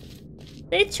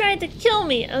 They tried to kill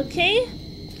me, okay?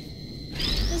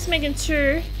 Just making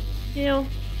sure, you know,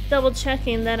 double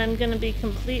checking that I'm gonna be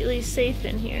completely safe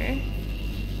in here.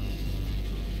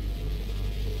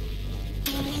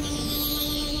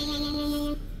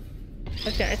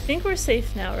 Okay, I think we're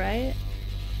safe now, right?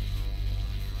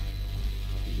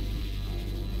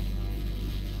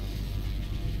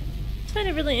 I find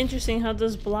it really interesting how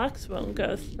those blocks won't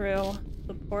go through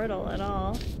the portal at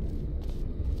all.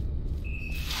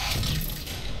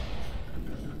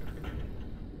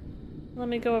 Let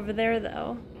me go over there,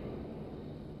 though.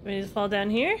 Do we just fall down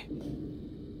here?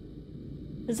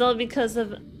 It's all because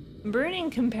of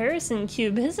burning comparison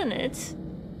cube, isn't it?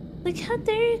 Like, how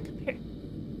dare you compare?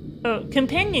 Oh,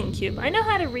 companion cube. I know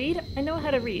how to read. I know how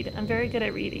to read. I'm very good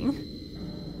at reading.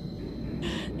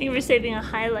 Thank you for saving a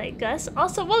highlight, Gus.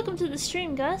 Also, welcome to the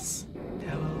stream, Gus.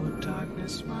 Hello,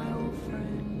 darkness, my old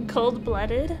friend.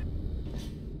 Cold-blooded.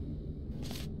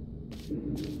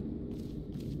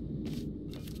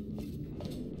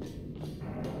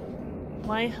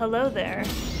 Why, hello there.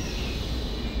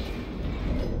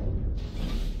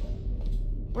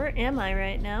 Where am I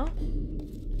right now?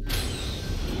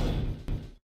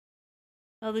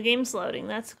 Oh, the game's loading.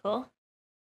 That's cool.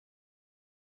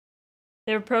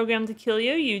 They were programmed to kill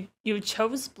you. You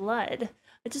chose blood.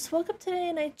 I just woke up today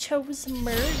and I chose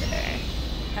murder.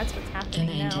 That's what's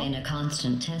happening now. To maintain a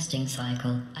constant testing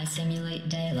cycle, I simulate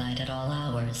daylight at all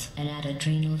hours and add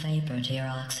adrenal vapor to your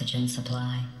oxygen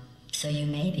supply. So you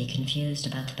may be confused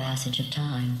about the passage of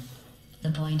time. The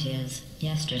point is,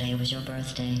 yesterday was your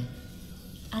birthday.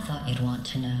 I thought you'd want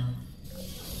to know.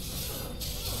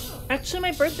 Actually,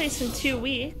 my birthday's in 2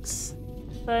 weeks.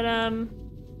 But,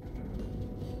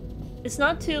 it's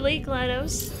not too late,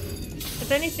 GLaDOS.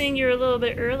 If anything, you're a little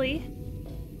bit early.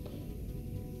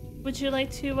 Would you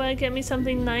like to get me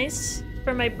something nice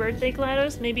for my birthday,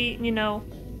 GLaDOS? Maybe, you know,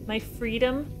 my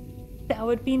freedom? That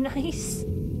would be nice.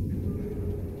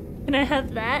 Can I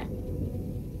have that?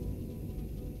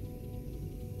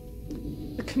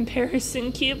 The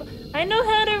comparison cube. I know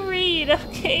how to read,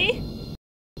 okay?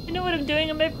 I know what I'm doing.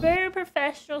 I'm a very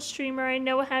professional streamer. I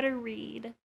know how to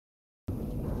read.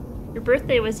 Your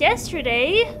birthday was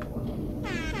yesterday.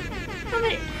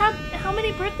 How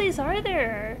many birthdays are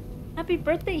there? Happy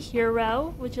birthday,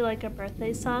 hero. Would you like a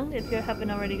birthday song if you haven't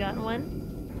already gotten one?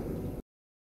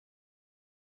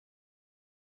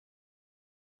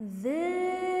 This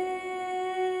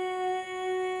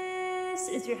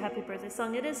is your happy birthday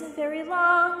song. It isn't very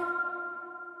long.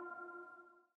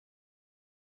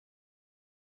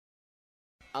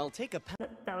 I'll take a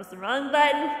That was the wrong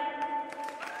button.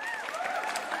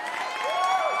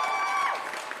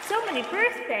 So many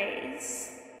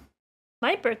birthdays.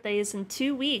 My birthday is in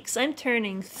 2 weeks. I'm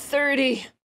turning 30.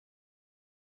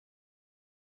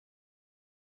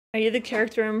 Are you the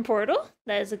character in Portal?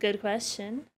 That is a good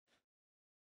question.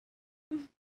 I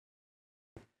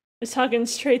was talking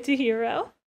straight to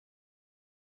hero.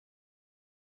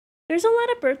 There's a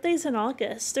lot of birthdays in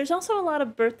August. There's also a lot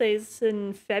of birthdays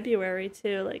in February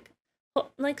too.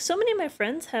 Like so many of my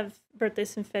friends have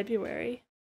birthdays in February.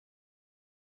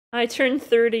 I turned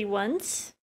 30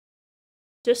 once.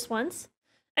 Just once.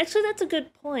 Actually, that's a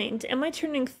good point. Am I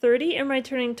turning 30 or am I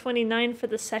turning 29 for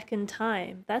the second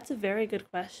time? That's a very good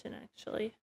question,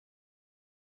 actually.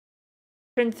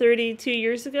 Turned 30 2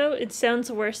 years ago. It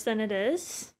sounds worse than it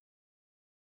is.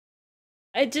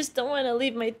 I just don't want to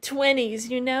leave my 20s,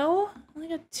 you know? I only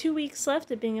got 2 weeks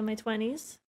left of being in my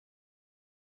 20s.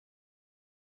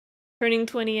 Turning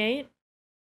 28.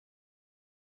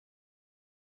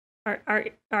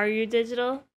 Are you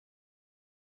digital?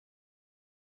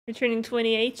 You're turning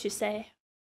 28, you say?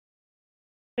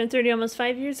 Turned 30 almost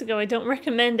 5 years ago. I don't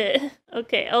recommend it.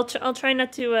 Okay, I'll try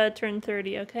not to turn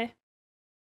 30, okay?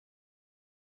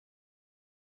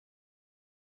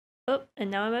 Oh,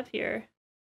 and now I'm up here.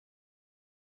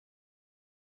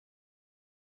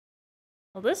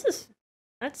 Well,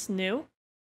 that's new.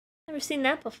 Never seen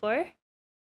that before.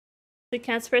 The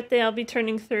cat's birthday, I'll be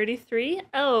turning 33.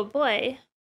 Oh boy.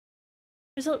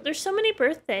 There's so many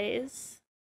birthdays.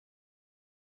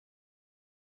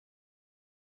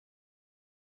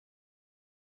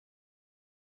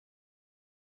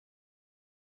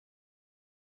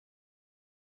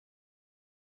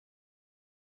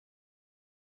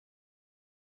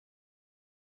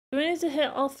 Do I need to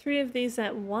hit all 3 of these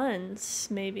at once,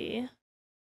 maybe?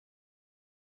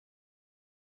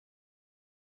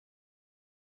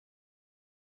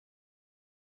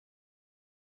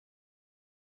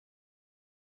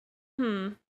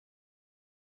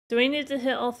 Do I need to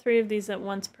hit all 3 of these at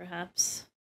once, perhaps?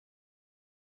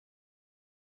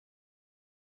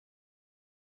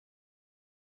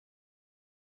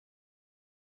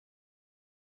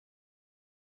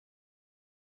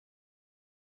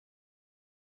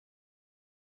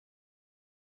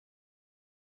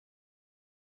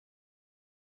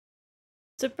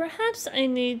 So perhaps I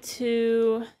need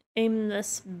to aim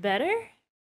this better?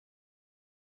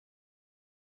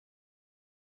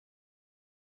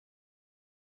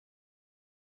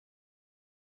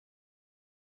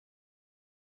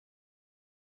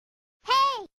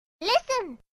 Hey,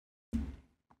 listen!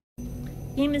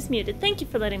 Game is muted. Thank you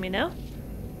for letting me know.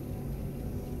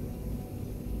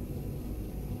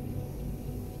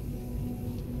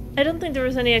 I don't think there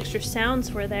was any extra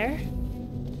sounds, were there?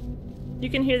 You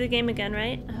can hear the game again,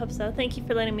 right? I hope so. Thank you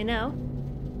for letting me know.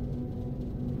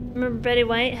 Remember Betty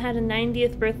White had a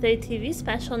 90th birthday TV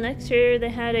special. Next year they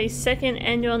had a second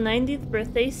annual 90th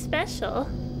birthday special.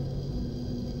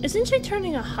 Isn't she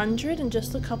turning 100 in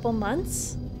just a couple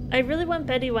months? I really want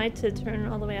Betty White to turn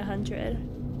all the way 100.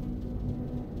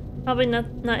 Probably not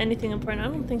anything important. I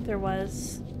don't think there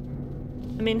was.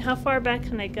 I mean, how far back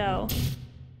can I go?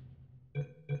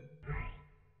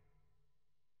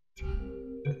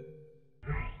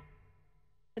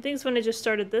 I think it's when I just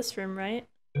started this room, right?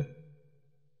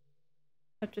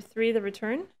 Chapter 3, The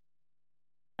Return?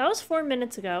 That was 4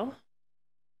 minutes ago.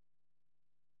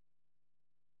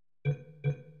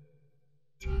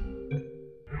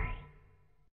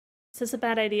 Is this a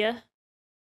bad idea?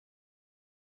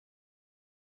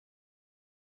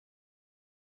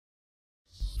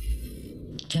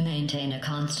 To maintain a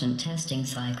constant testing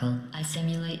cycle, I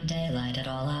simulate daylight at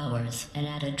all hours and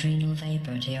add adrenal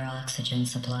vapor to your oxygen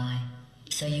supply.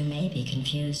 So you may be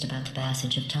confused about the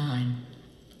passage of time.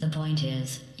 The point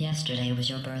is, yesterday was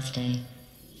your birthday.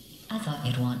 I thought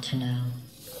you'd want to know.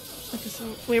 Okay,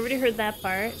 so we already heard that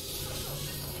part.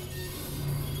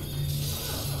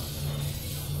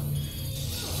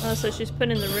 Oh, so she's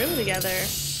putting the room together.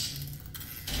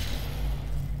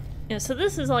 Yeah, so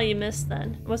this is all you missed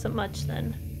then. It wasn't much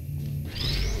then.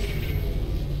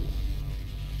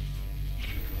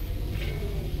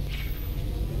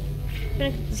 I'm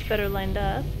gonna get this better lined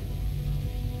up.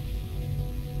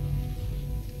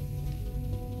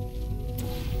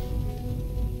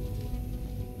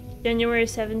 January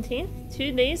 17th,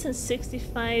 2 days and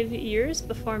 65 years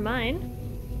before mine.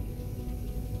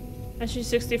 Actually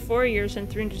 64 years and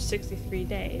 363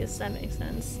 days, that makes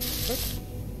sense. Oops.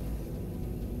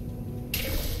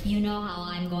 You know how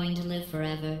I'm going to live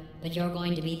forever, but you're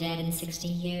going to be dead in 60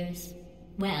 years?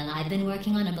 Well, I've been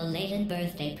working on a belated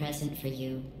birthday present for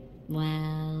you.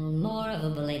 Well, more of a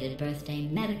belated birthday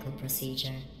medical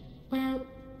procedure. Well,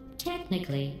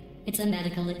 technically, it's a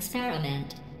medical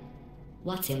experiment.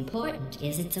 What's important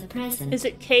is it's a present. Is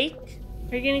it cake?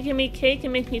 Are you gonna give me cake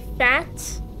and make me fat?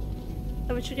 Is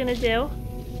that what you're gonna do?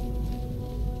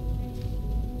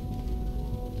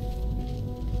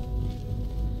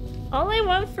 All I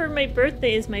want for my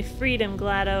birthday is my freedom,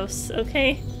 GLaDOS,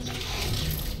 okay?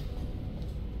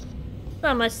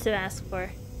 Not much to ask for.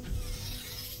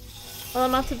 Well,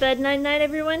 I'm off to bed. Night-night,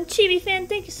 everyone. Chibi fan,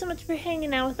 thank you so much for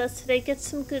hanging out with us today. Get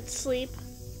some good sleep.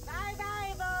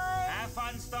 Bye-bye, boys! Have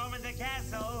fun storming the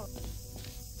castle!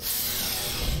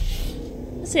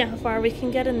 Let's see how far we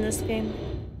can get in this game.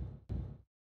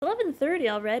 11:30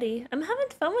 already. I'm having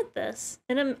fun with this.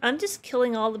 And I'm just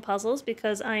killing all the puzzles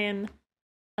because I am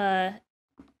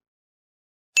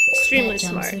extremely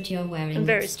smart. That jumpsuit you're wearing I'm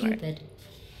very looks smart. stupid.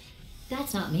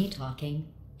 That's not me talking.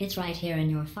 It's right here in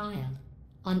your file.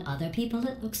 On other people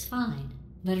it looks fine.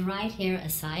 But right here a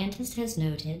scientist has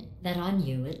noted that on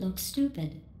you it looks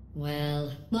stupid.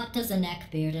 Well, what does a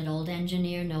neck-bearded old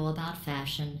engineer know about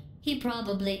fashion? He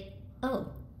probably...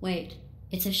 Oh, wait.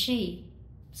 It's a she.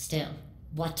 Still,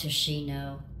 what does she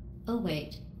know? Oh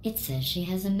wait, it says she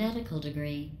has a medical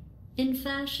degree. In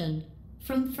fashion.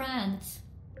 From France.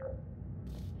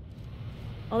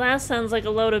 Well, that sounds like a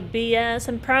load of BS.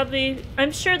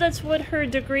 I'm sure that's what her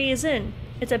degree is in.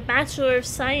 It's a Bachelor of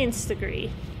Science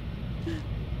degree.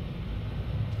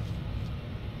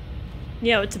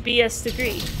 Yo, it's a BS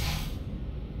degree.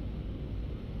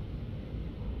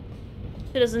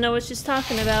 She doesn't know what she's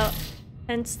talking about.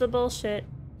 Hence the bullshit.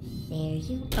 There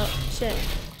you are. Oh, shit. Are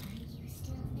you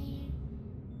still there?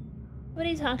 What are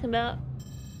you talking about?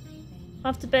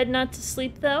 Off to bed, not to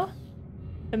sleep, though?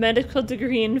 A medical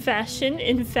degree in fashion?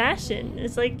 In fashion?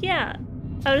 It's like, yeah.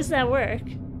 How does that work?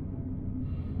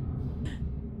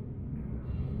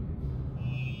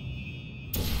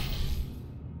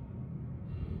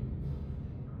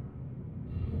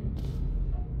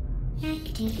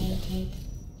 Activated.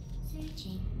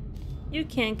 Searching. You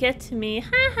can't get to me.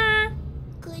 Haha.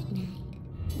 Good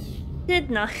night.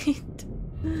 Good night.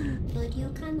 Would you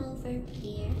come over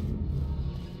here?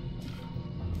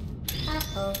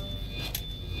 Uh-oh.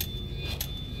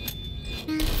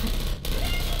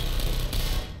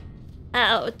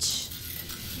 Ouch.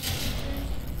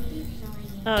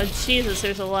 Oh, Jesus,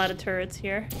 there's a lot of turrets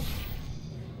here.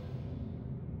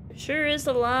 There sure is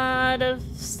a lot of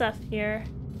stuff here.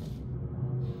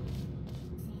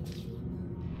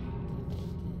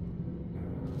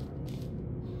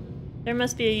 There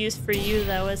must be a use for you,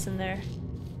 though, isn't there?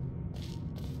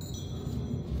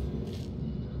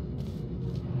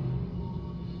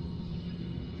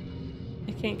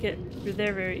 I can't get through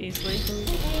there very easily.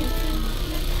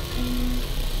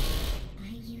 Are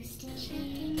you still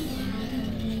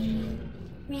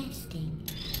there? Resting.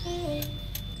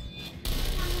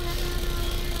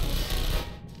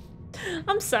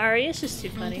 I'm sorry, it's just too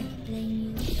funny.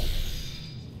 Blame you.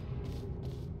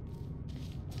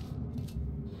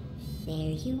 There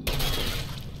you are.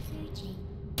 Searching.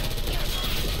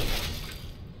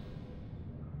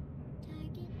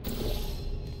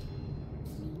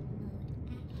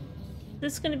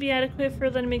 Is this gonna be adequate for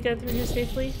letting me go through here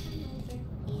safely?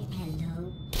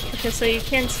 Hello. Okay, so you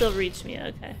can still reach me,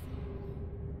 okay.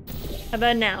 How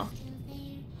about now?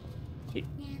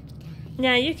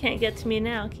 Now you can't get to me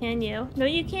now, can you? No,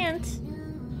 you can't.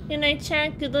 Good night,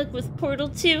 chat. Good luck with Portal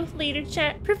 2. Later,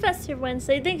 chat. Professor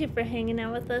Wednesday, thank you for hanging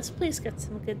out with us. Please get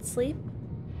some good sleep.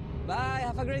 Bye,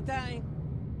 have a great time.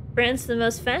 France, the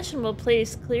most fashionable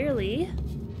place, clearly.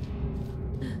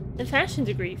 A fashion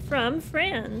degree from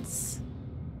France.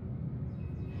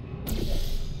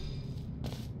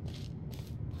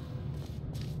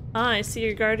 Ah, I see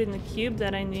you're guarding the cube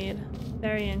that I need.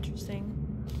 Very interesting.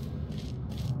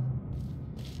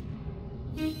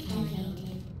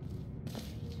 Activated.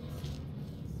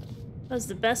 That was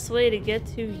the best way to get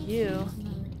to you.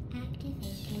 Mode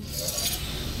activated.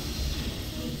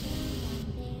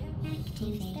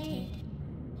 Activated.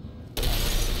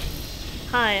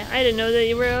 Hi, I didn't know that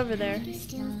you were over there.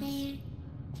 Still there.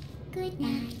 Good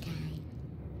night.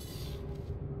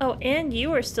 Oh, and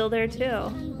you were still there too.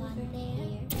 Anyone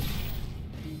there?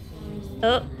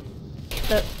 Oh.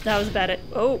 That was bad.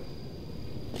 Oh.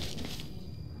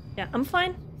 Yeah, I'm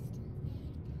fine.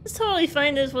 It's totally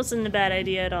fine. This wasn't a bad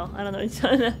idea at all. I don't know.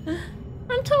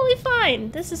 I'm totally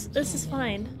fine. This is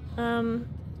fine.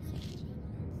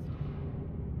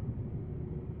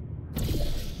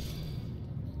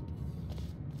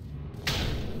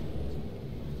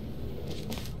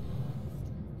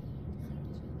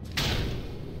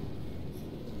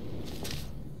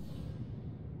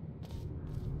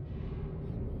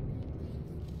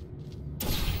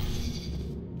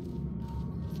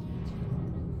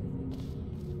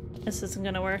 This isn't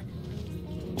gonna work.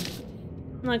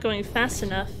 I'm not going fast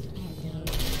enough.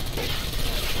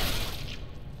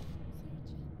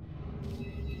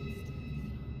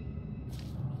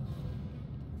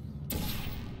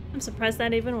 I'm surprised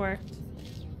that even worked.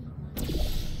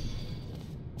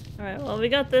 Alright, well, we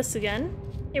got this again.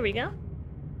 Here we go.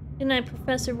 Good night,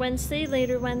 Professor Wednesday,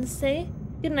 later Wednesday.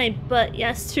 Good night, but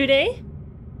yesterday.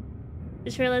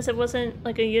 Just realized it wasn't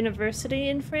like a university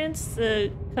in France.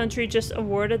 The country just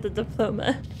awarded the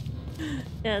diploma.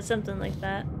 Yeah, something like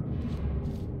that.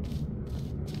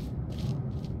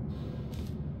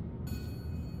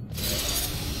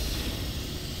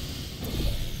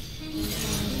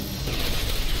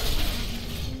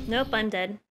 Nope, I'm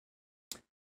dead.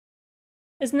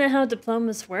 Isn't that how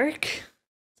diplomas work?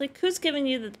 It's like, who's giving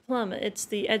you the diploma? It's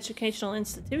the educational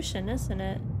institution, isn't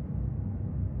it?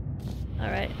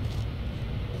 Alright.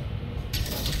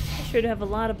 Sure to have a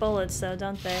lot of bullets though,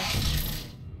 don't they?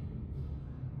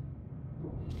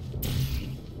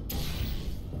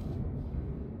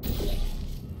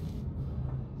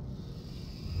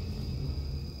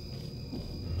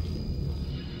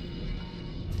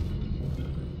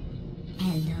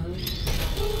 Hello.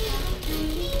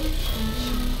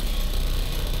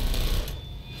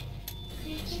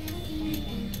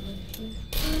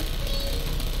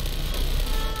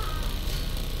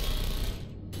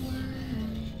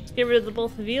 Get rid of the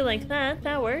both of you like that.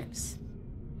 That works.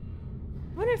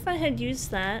 I wonder if I had used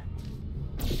that.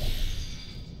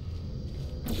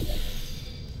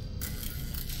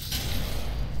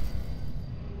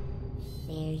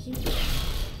 There you go.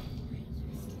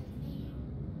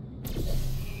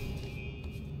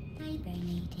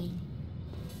 Hibernating.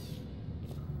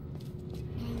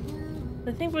 Hello.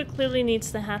 I think what clearly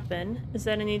needs to happen is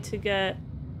that I need to get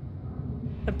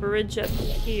a bridge up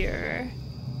here.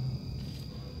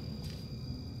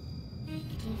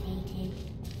 Activated.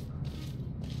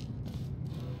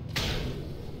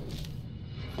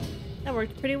 That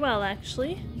worked pretty well,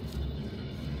 actually.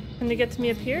 Can they get to me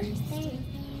up here?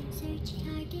 Search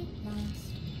target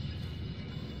lost.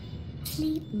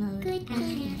 Sleep mode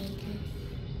activated.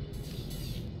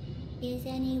 Is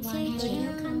anyone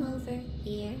here? Come over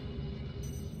here.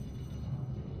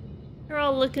 They're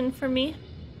all looking for me.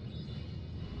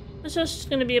 It's just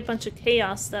gonna be a bunch of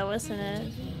chaos, though, isn't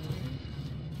it?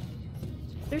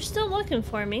 They're still looking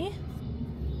for me.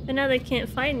 But now they can't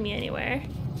find me anywhere.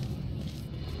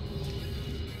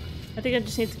 I think I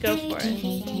just need to go for it.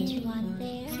 Anyone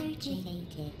there?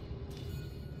 Activated.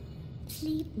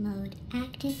 Sleep mode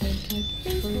activated.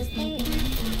 Who's there?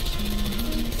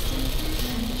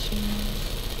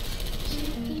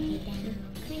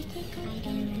 Critical. I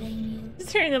don't blame you.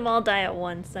 Just hearing them all die at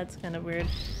once, that's kind of weird.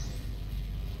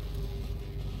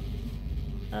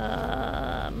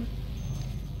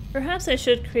 Perhaps I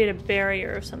should create a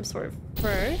barrier of some sort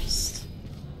first.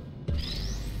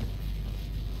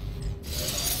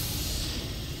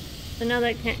 So now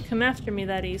they can't come after me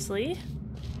that easily.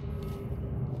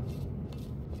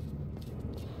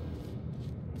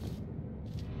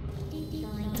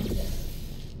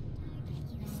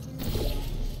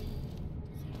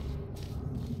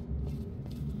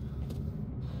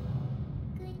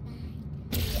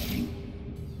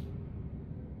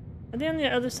 Are they on the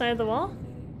other side of the wall?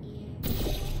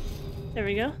 There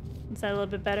we go. Is that a little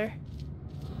bit better?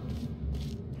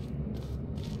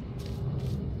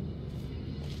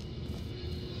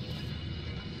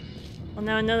 Well,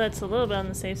 now I know that's a little bit on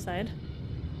the safe side.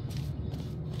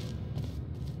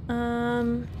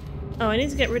 Oh, I need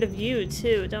to get rid of you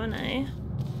too, don't I?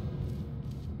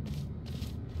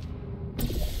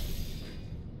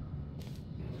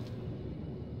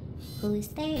 Who's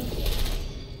there? Are you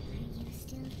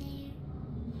still there?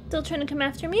 Still trying to come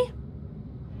after me?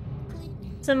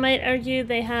 Goodness. Some might argue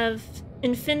they have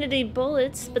infinity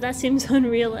bullets, but that seems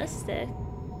unrealistic.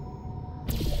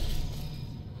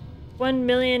 1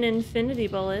 million infinity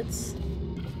bullets.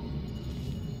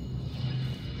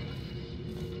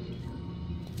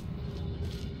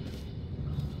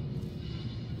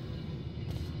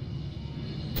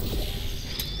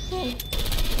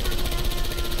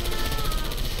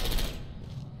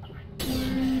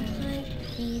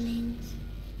 Feelings.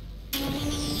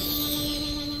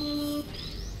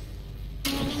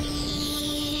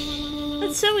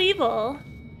 That's so evil.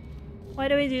 Why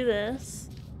do we do this?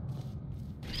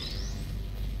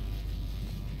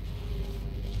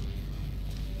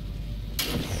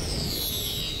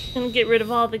 Gonna get rid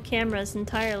of all the cameras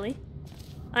entirely.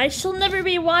 I shall never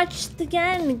be watched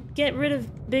again. Get rid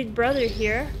of Big Brother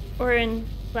here. Or in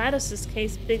Gladys's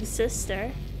case, Big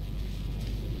Sister.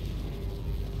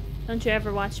 Don't you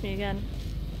ever watch me again.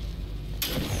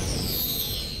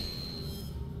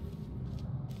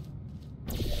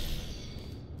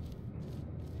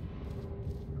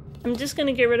 I'm just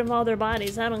gonna get rid of all their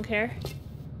bodies, I don't care.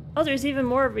 Oh, there's even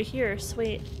more over here,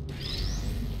 sweet.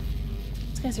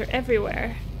 These guys are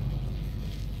everywhere.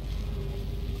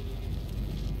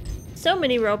 So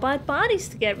many robot bodies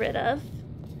to get rid of.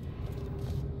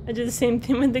 I do the same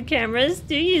thing with the cameras.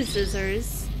 Do use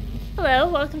scissors. Hello,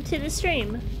 welcome to the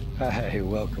stream. Hi,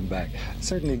 welcome back.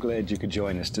 Certainly glad you could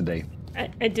join us today.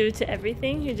 I do it to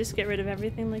everything? You just get rid of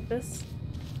everything like this?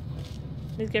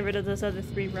 Let's get rid of those other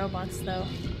 3 robots, though.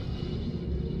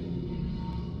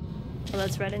 Oh,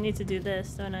 that's right, I need to do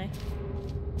this, don't I?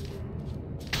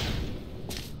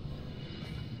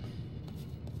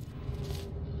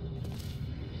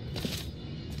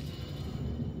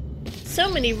 So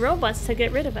many robots to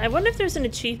get rid of. I wonder if there's an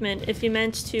achievement if you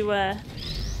manage to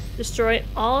destroy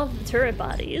all of the turret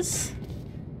bodies.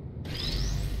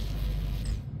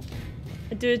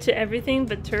 I do it to everything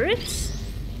but turrets?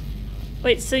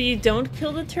 Wait, so you don't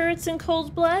kill the turrets in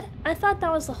cold blood? I thought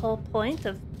that was the whole point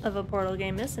of a Portal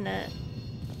game, isn't it?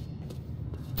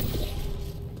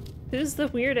 Who's the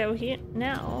weirdo here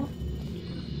now?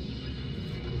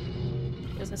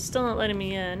 Because it's still not letting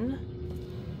me in.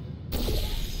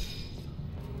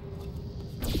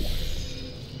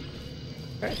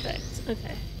 Perfect.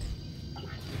 Okay.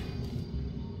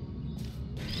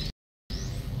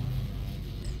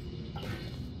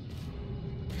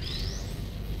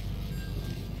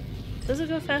 Does it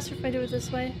go faster if I do it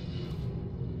this way?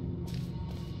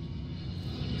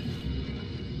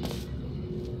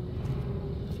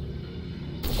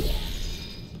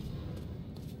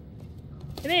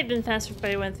 It may have been faster if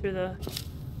I went through the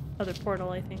other portal,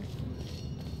 I think.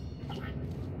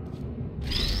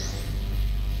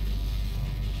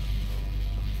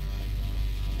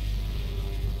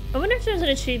 I wonder if there's an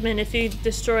achievement if you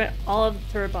destroy all of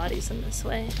the turret bodies in this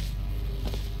way.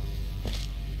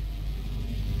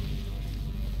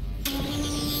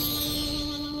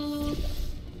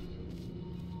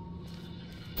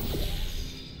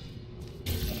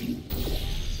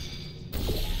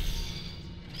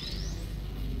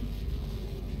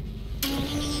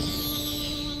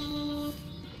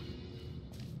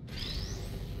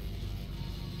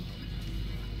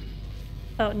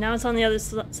 Oh, now it's on the other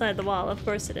side of the wall. Of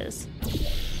course it is.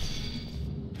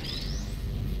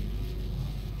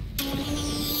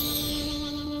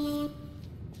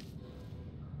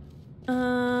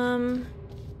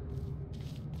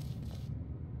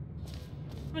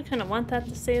 I kind of want that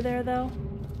to stay there, though.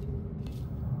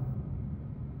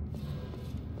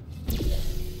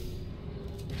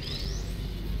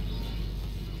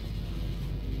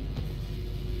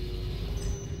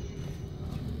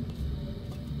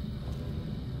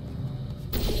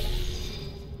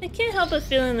 I can't help but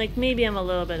feeling like maybe I'm a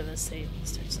little bit of a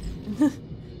sadist or something.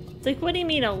 It's like, what do you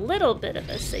mean a little bit of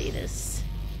a sadist?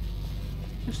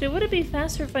 Actually, would it be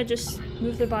faster if I just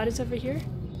move their bodies over here?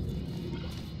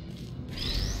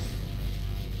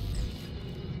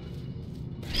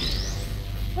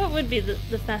 What would be the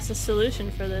fastest solution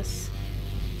for this?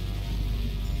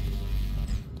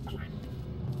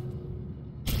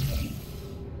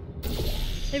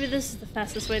 Maybe this is the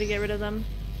fastest way to get rid of them.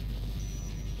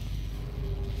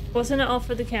 Wasn't it all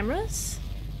for the cameras?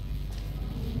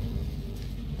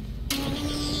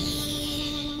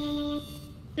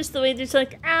 Just the way they're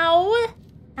like, ow!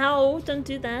 Ow, don't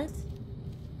do that.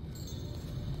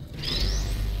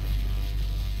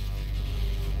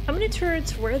 How many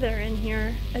turrets were there in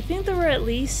here? I think there were at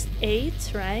least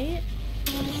 8, right?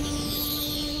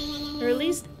 Or at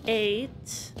least 8.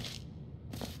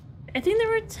 I think there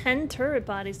were 10 turret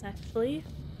bodies, actually.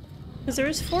 Because there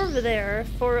was 4 over there,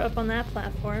 4 up on that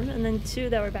platform, and then 2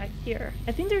 that were back here.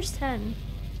 I think there's 10.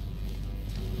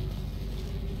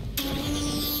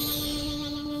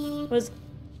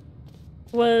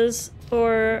 Was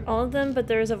for all of them, but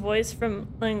there was a voice from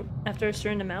like after a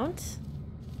certain amount.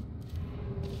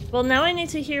 Well, now I need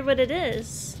to hear what it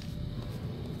is.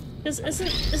 Because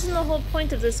isn't the whole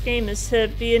point of this game is to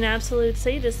be an absolute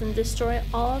sadist and destroy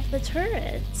all of the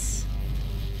turrets?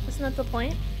 Isn't that the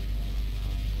point?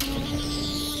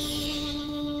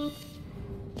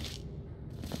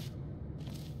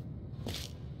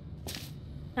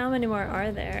 How many more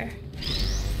are there?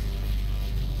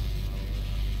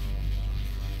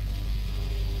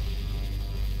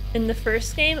 In the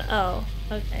first game? Oh,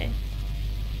 okay.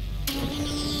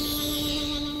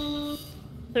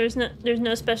 There's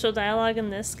no special dialogue in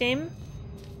this game?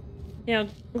 You know,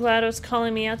 GLaDOS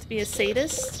calling me out to be a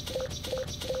sadist?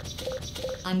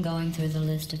 I'm going through the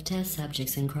list of test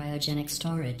subjects in cryogenic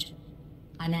storage.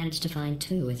 I managed to find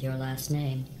 2 with your last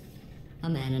name. A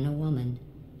man and a woman.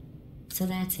 So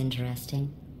that's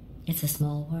interesting. It's a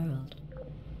small world.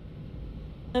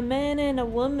 A man and a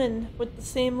woman with the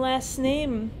same last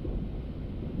name.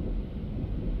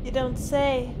 You don't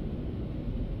say.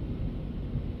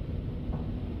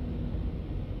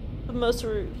 But most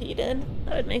were repeated.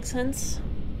 That would make sense.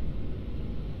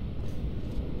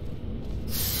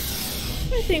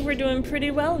 I think we're doing pretty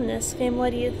well in this game. What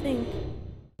do you think?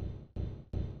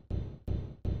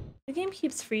 The game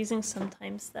keeps freezing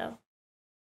sometimes, though.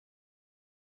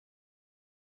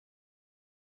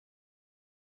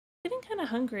 Getting kind of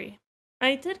hungry.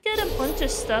 I did get a bunch of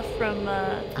stuff from,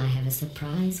 I have a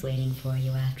surprise waiting for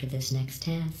you after this next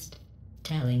test.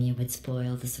 Telling you would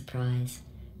spoil the surprise.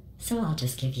 So I'll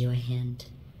just give you a hint.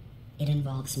 It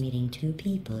involves meeting 2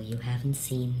 people you haven't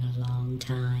seen in a long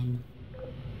time.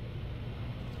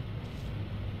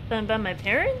 Done by my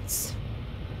parents?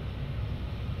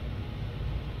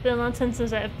 Been a long time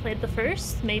since I've played the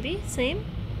first, maybe? Same?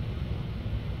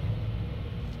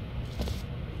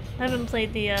 I haven't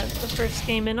played the first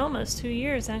game in almost 2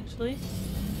 years, actually.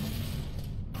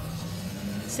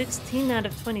 16 out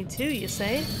of 22, you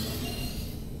say?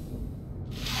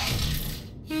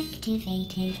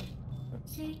 Activated.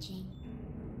 Searching.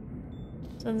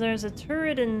 So there's a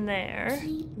turret in there.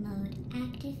 Sleep mode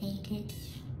activated.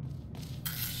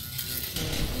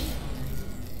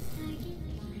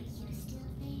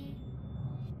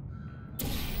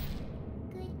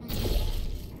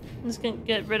 I'm just gonna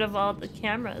get rid of all the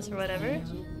cameras or whatever.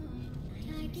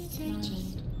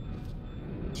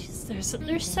 Jeez,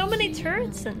 there's so many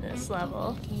turrets in this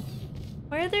level.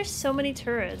 Why are there so many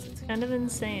turrets? It's kind of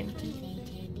insane.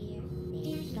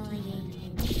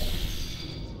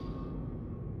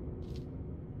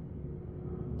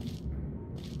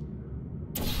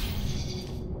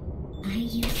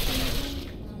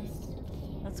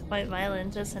 That's quite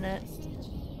violent, isn't it?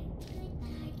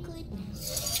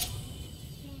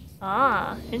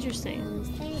 Ah, interesting.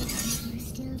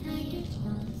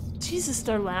 Jesus,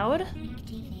 they're loud.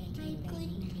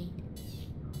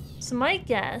 So my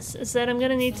guess is that I'm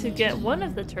gonna need to get one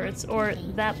of the turrets, or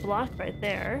that block right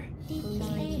there.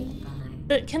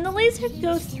 But can the laser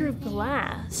go through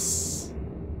glass?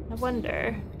 I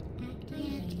wonder.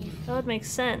 That would make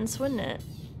sense, wouldn't it?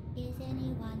 Is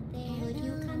anyone there? Would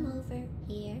you come over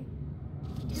here?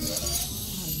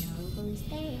 Hello, who's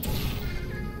there?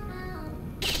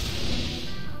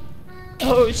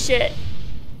 Oh shit.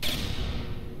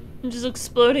 I'm just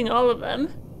exploding all of them.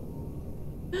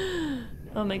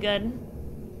 Oh my god.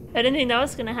 I didn't think that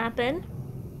was gonna happen.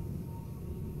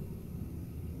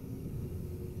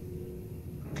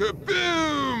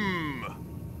 Kaboom!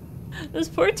 Those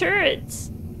poor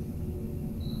turrets.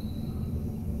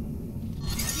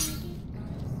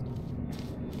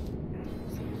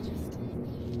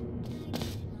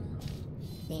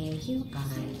 There you are.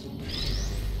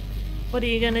 What are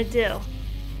you gonna do?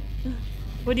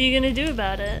 What are you gonna do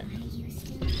about it?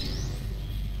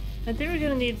 I think we're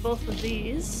gonna need both of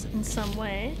these in some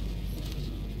way.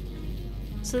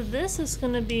 So this is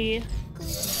gonna be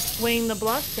weighing the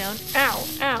block down. Ow!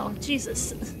 Ow!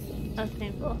 Jesus! That's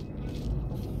painful.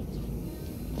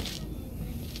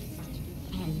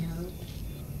 Hello.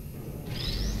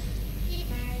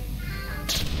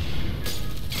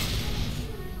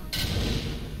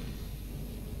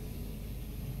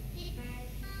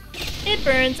 It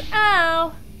burns!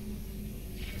 Ow!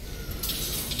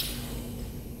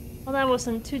 Well, that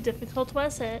wasn't too difficult,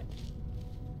 was it?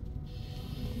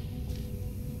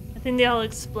 I think they all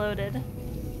exploded.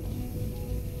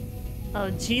 Oh,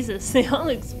 Jesus, they all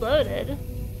exploded.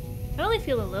 I only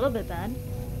feel a little bit bad.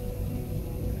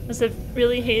 Must have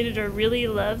really hated or really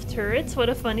loved turrets. What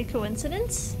a funny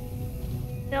coincidence.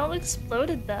 They all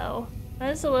exploded though.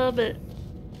 That is a little bit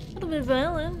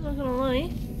violent, not gonna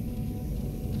lie.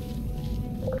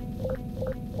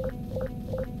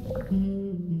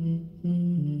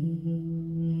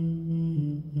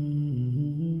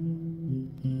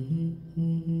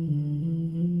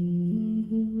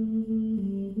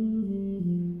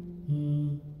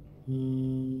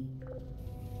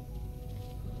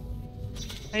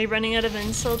 Are you running out of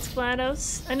insults,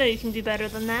 GLaDOS? I know you can do better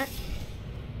than that.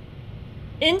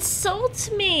 Insult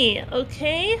me,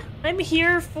 okay? I'm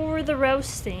here for the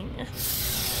roasting.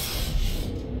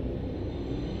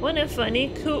 What a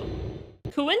funny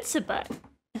coincidence.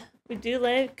 We do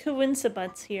like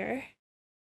coincidences here.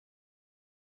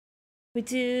 We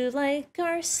do like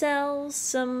ourselves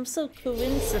some so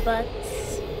coincidence.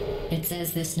 It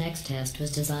says this next test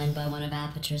was designed by one of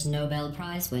Aperture's Nobel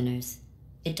Prize winners.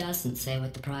 It doesn't say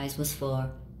what the prize was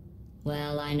for.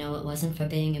 Well, I know it wasn't for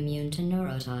being immune to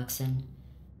neurotoxin.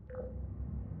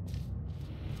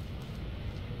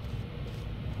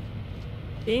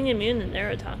 Being immune to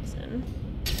neurotoxin.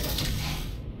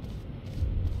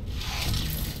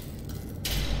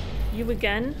 You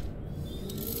again?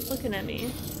 Looking at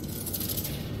me.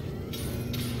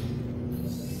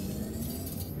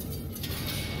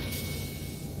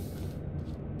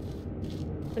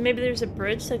 So maybe there's a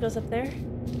bridge that goes up there?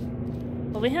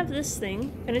 Well, we have this thing.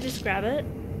 Can I just grab it?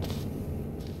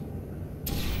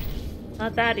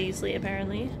 Not that easily,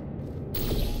 apparently.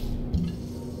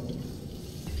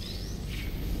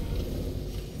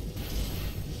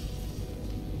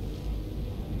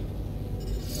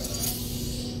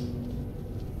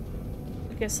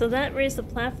 Okay, so that raised the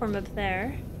platform up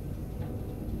there.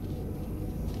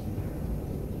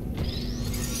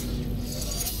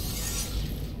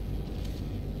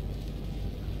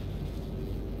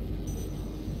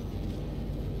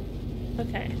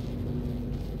 Okay.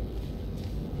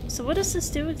 So what does this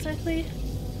do exactly?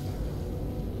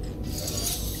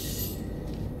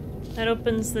 That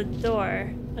opens the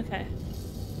door. Okay.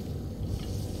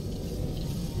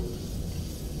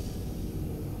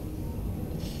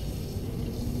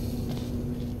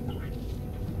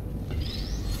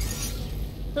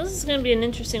 This is going to be an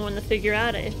interesting one to figure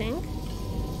out, I think.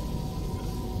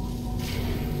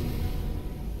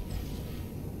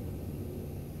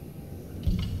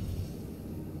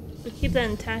 We'll keep that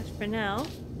intact for now.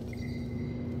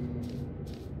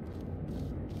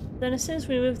 Then as soon as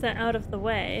we move that out of the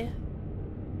way...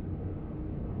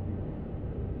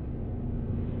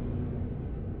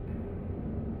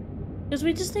 Because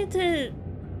we just need to...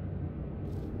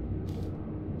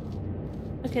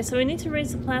 Okay, so we need to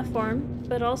raise the platform,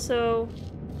 but also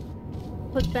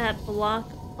put that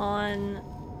block on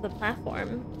the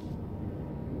platform.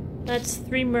 That's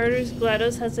 3 murders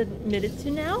GLaDOS has admitted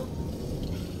to now?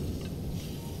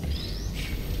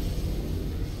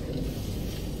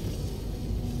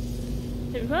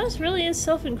 GLaDOS really is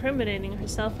self-incriminating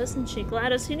herself, isn't she?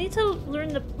 GLaDOS, you need to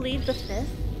learn to plead the fifth.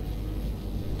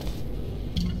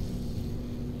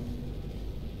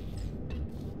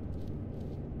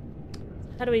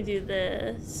 How do we do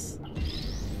this?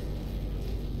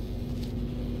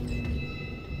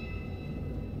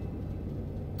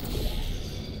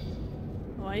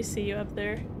 Oh, I see you up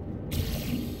there.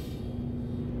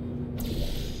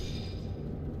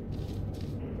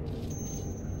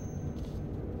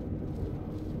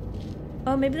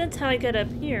 Oh, maybe that's how I get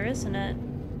up here, isn't it?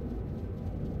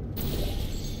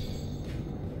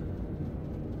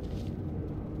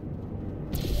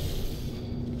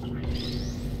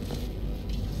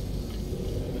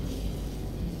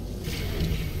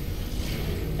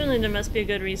 Certainly there must be a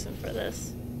good reason for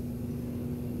this.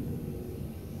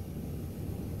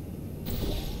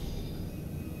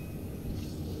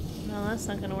 Well, that's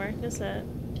not gonna work, is it?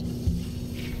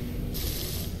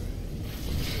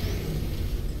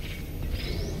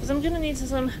 Because I'm gonna need to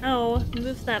somehow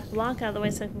move that block out of the way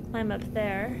so I can climb up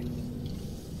there.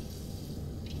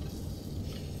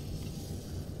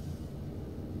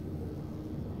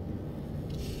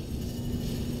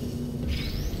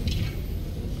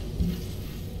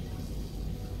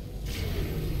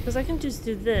 Because I can just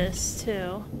do this,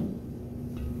 too.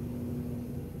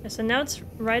 Okay, so now it's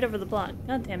right over the block.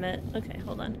 God damn it. Okay,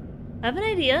 hold on. I have an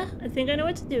idea. I think I know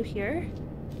what to do here.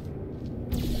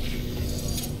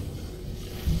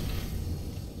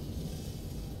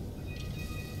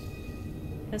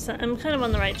 Okay, so I'm kind of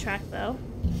on the right track, though.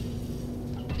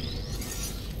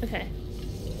 Okay.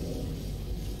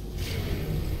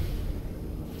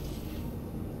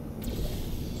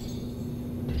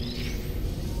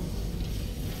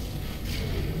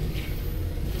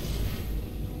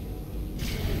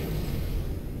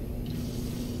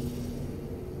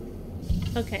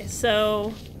 Okay,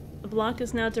 so the block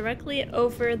is now directly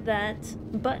over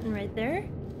that button right there.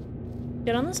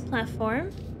 Get on this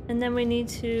platform, and then we need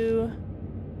to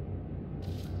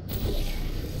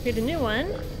create a new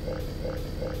one.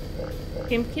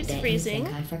 Game keeps freezing. You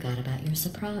think I forgot about your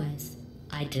surprise.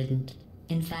 I didn't.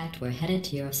 In fact, we're headed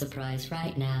to your surprise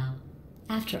right now.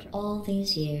 After all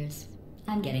these years,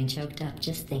 I'm getting choked up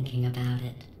just thinking about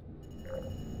it.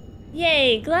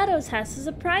 Yay, GLaDOS has a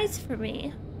surprise for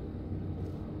me.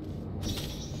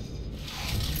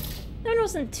 That one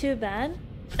wasn't too bad.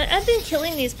 I've been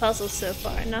killing these puzzles so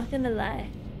far, not gonna lie.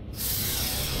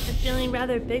 I'm feeling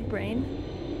rather big brain.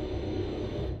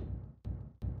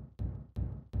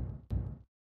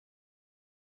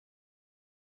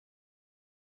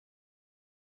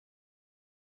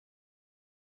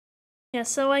 Yeah,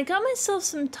 so I got myself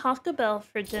some Taco Bell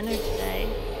for dinner today.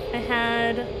 I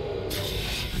had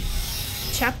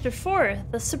Chapter 4,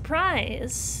 the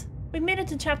surprise. We made it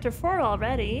to Chapter 4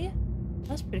 already.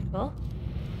 That's pretty cool.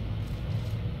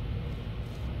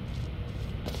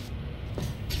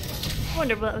 I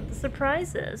wonder what the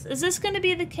surprise is. Is this going to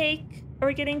be the cake? Are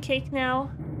we getting cake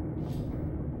now?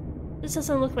 This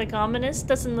doesn't look like ominous.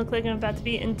 Doesn't look like I'm about to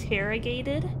be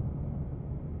interrogated.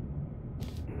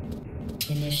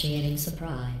 Initiating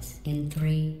surprise in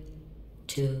 3,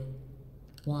 2,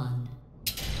 1.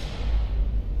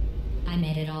 I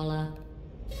made it all up.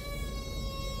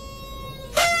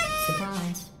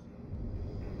 Surprise.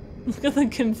 Look at the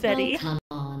confetti. Oh, come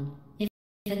on. If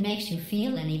it makes you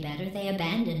feel any better, they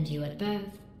abandoned you at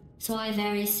birth. So I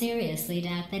very seriously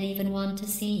doubt they'd even want to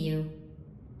see you.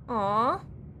 Aww.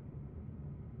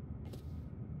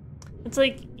 It's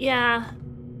like, yeah.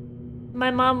 My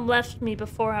mom left me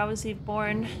before I was even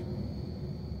born.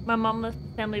 My mom left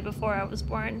the family before I was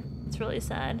born. It's really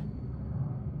sad.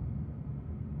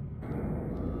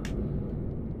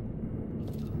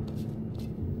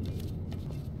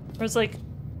 Or it's like,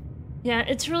 yeah,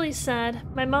 it's really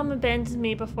sad. My mom abandoned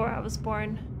me before I was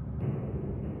born.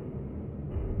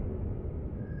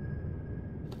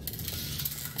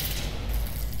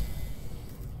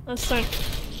 Let's start.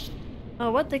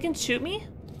 Oh, what? They can shoot me?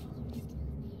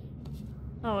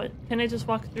 Oh, can I just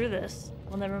walk through this?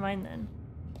 Well, never mind then.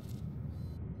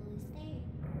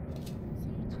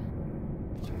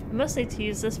 I must need to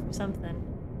use this for something.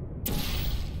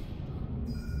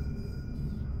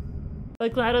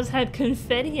 But GLaDOS had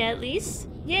confetti at least?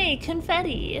 Yay,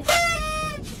 confetti!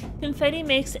 Confetti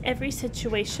makes every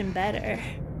situation better.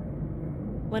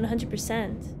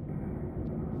 100%.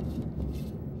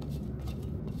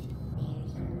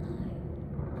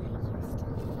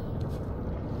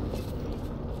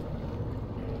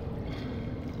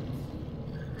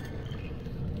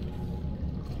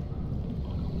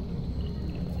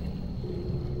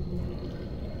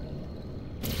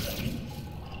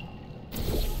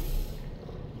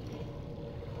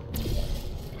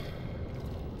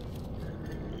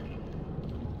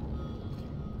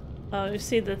 Oh, you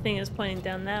see the thing is pointing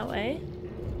down that way.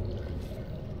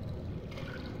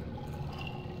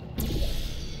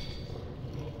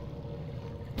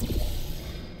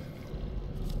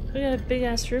 We got a big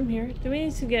ass room here. Do we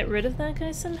need to get rid of that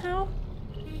guy somehow?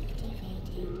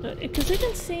 Because they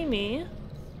can see me.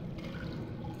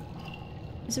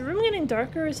 Is the room getting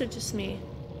darker or is it just me?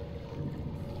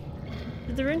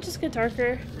 Did the room just get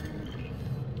darker?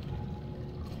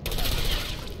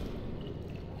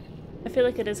 I feel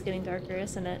like it is getting darker,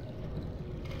 isn't it?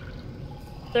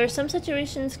 There are some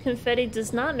situations confetti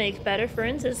does not make better. For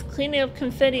instance, cleaning up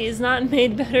confetti is not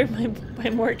made better by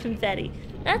more confetti.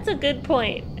 That's a good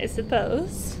point, I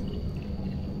suppose.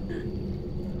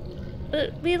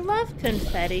 But we love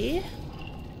confetti.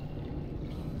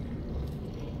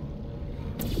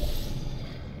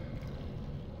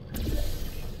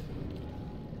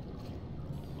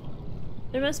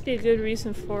 There must be a good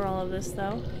reason for all of this,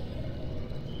 though.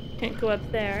 Can't go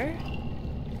up there.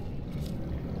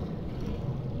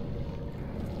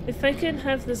 If I could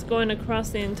have this going across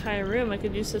the entire room, I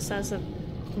could use this as a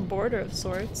border of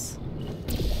sorts.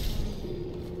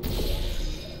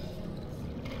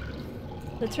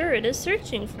 The turret is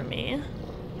searching for me.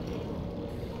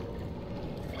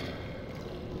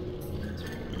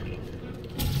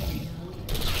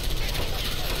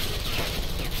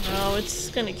 Oh, it's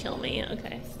gonna kill me.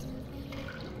 Okay.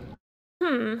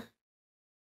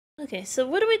 Okay, so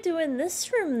what do we do in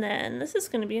this room then? This is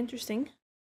gonna be interesting.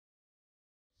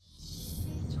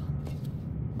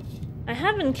 I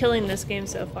have been killing this game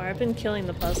so far. I've been killing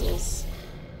the puzzles.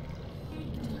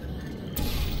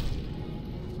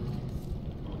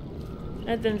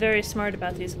 I've been very smart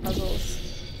about these puzzles.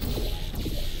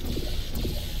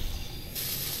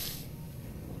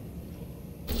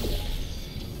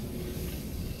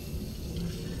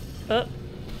 Oh.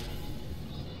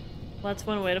 Well, that's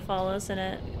one way to fall, isn't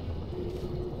it?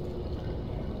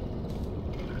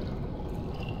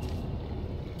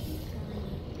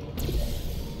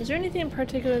 Is there anything in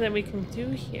particular that we can do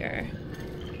here?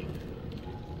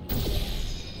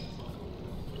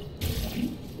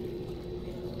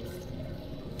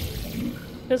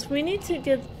 Because we need to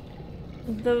get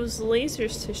those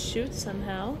lasers to shoot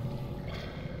somehow.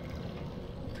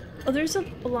 Oh, there's a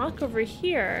block over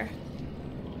here.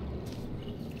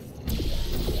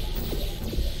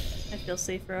 I feel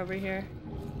safer over here.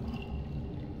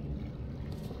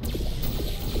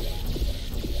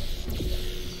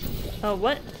 Oh,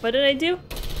 what? What did I do?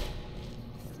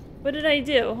 What did I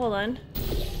do? Hold on.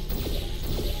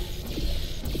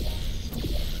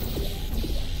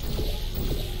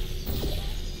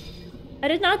 I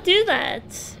did not do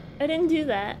that. I didn't do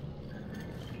that.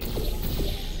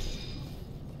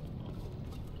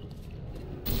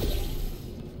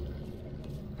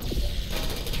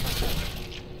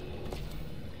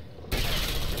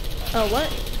 Oh,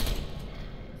 what?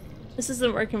 This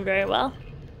isn't working very well.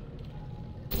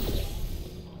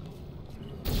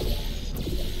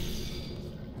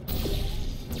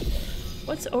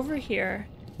 What's over here?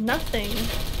 Nothing.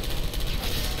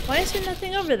 Why is there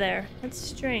nothing over there? That's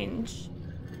strange.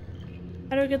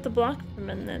 How do I get the block from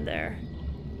in there?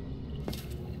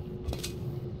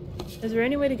 Is there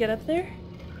any way to get up there?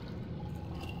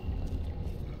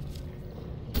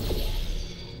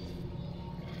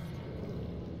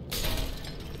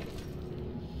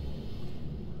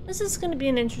 This is going to be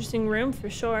an interesting room for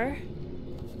sure.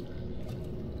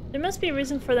 There must be a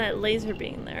reason for that laser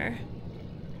being there.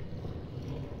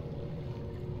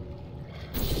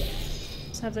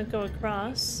 Just have to go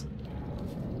across.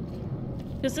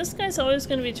 Because this guy's always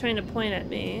going to be trying to point at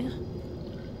me.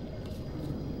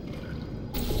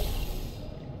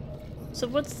 So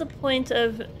what's the point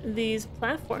of these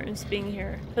platforms being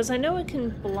here? Because I know it can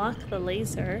block the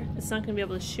laser. It's not going to be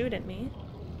able to shoot at me.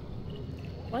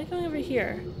 Why going over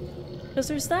here? Because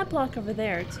there's that block over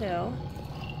there, too.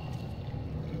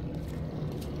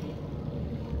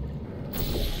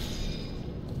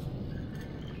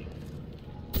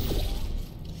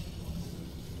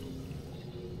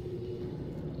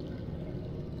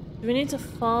 Do we need to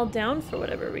fall down for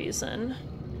whatever reason?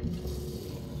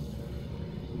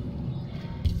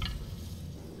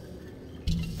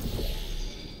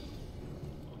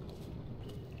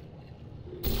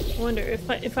 I wonder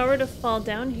if I were to fall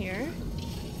down here.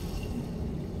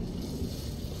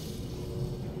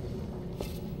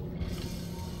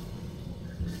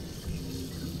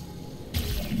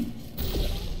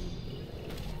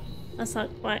 That's not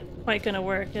quite gonna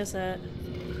work, is it?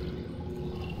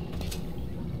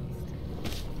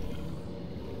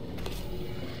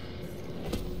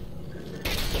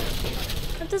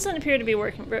 That doesn't appear to be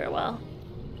working very well.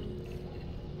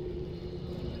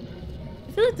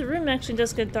 I feel like the room actually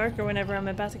does get darker whenever I'm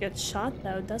about to get shot,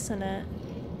 though, doesn't it?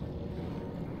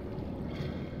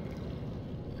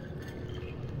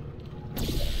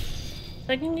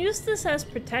 I can use this as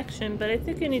protection, but I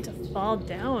think I need to fall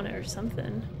down or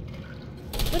something.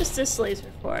 What is this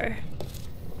laser for?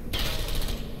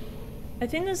 I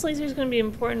think this laser is going to be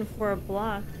important for a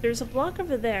block. There's a block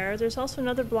over there. There's also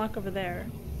another block over there.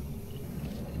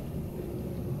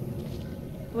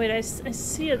 Wait, I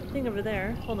see a thing over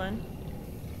there. Hold on.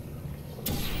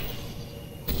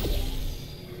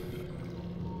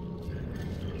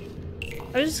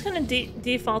 I was just kind of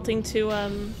defaulting to,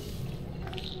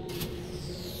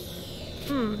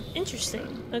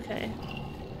 interesting. Okay.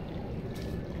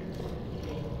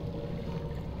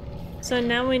 So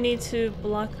now we need to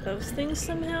block those things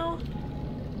somehow?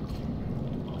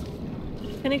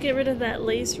 Can I get rid of that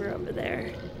laser over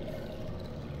there?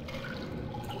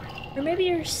 Or maybe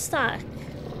you're stuck.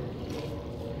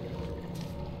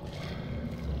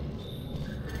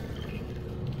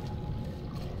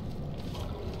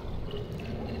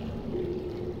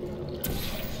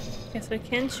 Okay, so I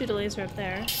can shoot a laser up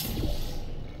there.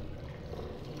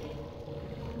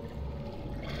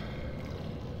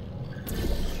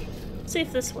 See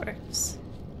if this works.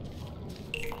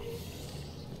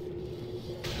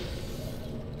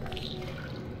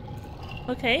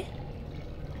 Okay.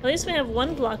 At least we have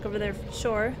one block over there for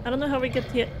sure. I don't know how we get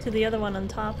to the other one on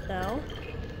top, though.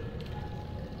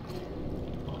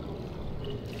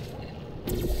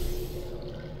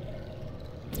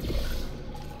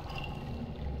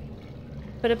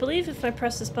 But I believe if I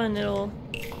press this button, it'll...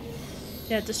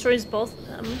 Yeah, it destroys both of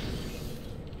them.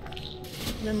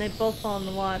 And then they both fall in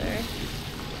the water.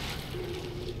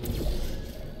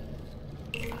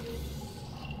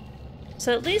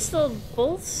 So at least they'll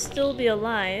both still be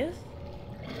alive.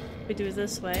 We do it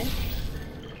this way.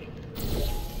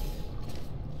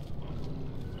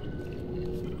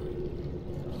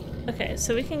 Okay,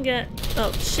 so we can get...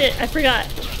 Oh, shit, I forgot.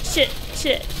 Shit.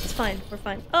 It's fine, we're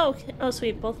fine. Oh, okay. Oh,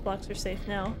 sweet, both blocks are safe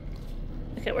now.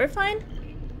 Okay, we're fine.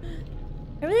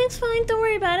 Everything's fine, don't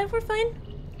worry about it, we're fine.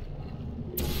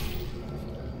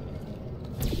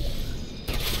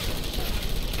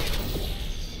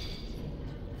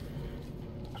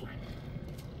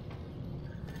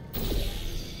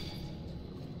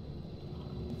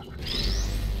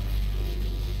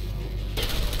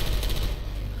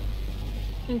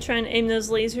 And try and aim those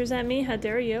lasers at me? How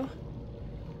dare you?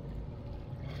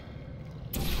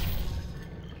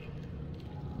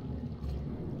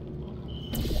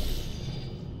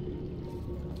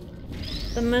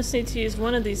 I must need to use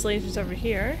one of these lasers over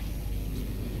here.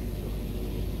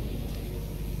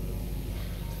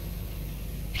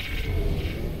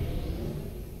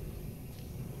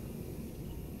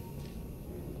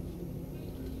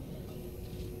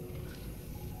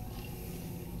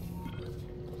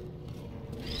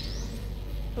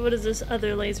 What is this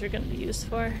other laser going to be used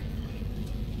for?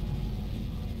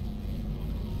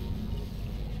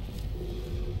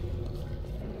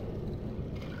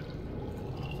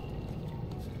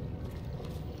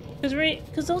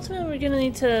 Because ultimately we're going to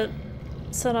need to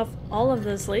set off all of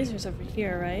those lasers over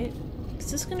here, right? Is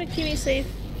this going to keep me safe?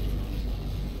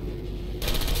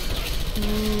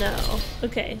 No.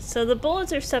 Okay, so the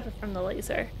bullets are separate from the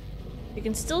laser. You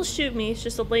can still shoot me, it's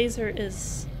just a laser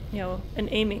is... you know, an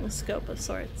aiming scope of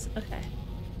sorts. Okay.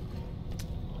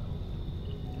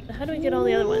 So how do we get all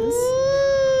the other ones?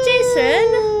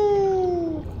 Jason!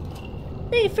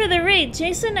 Thank you for the raid,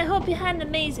 Jason. I hope you had an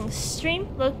amazing stream.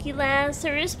 Loki,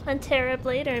 Lazarus, Pantera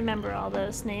Blade, I remember all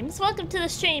those names. Welcome to the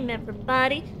stream,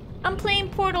 everybody. I'm playing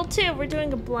Portal 2. We're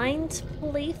doing a blind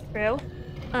playthrough.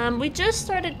 We just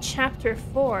started chapter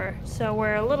 4, so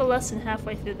we're a little less than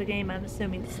halfway through the game, I'm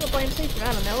assuming. This is a blind playthrough,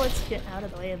 I don't know. Let's get out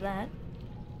of the way of that.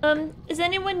 Is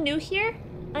anyone new here?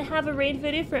 I have a raid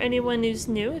video for anyone who's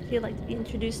new, if you'd like to be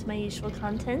introduced to my usual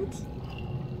content.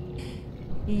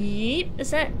 Yeep.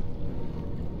 Is that...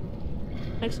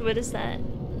 Actually, what is that?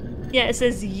 Yeah, it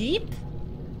says yeep.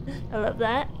 I love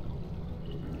that.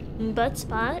 Butt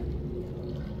spot.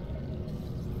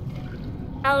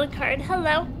 Alucard,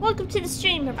 hello. Welcome to the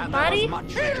stream, everybody.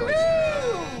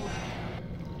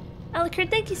 Alucard,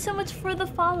 thank you so much for the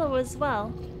follow as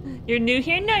well. You're new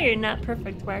here? No, you're not.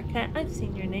 Perfect, Wirecat. I've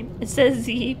seen your name. It says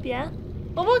Zeep, yeah?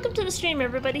 Well, welcome to the stream,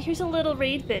 everybody. Here's a little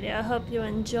raid video. I hope you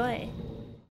enjoy.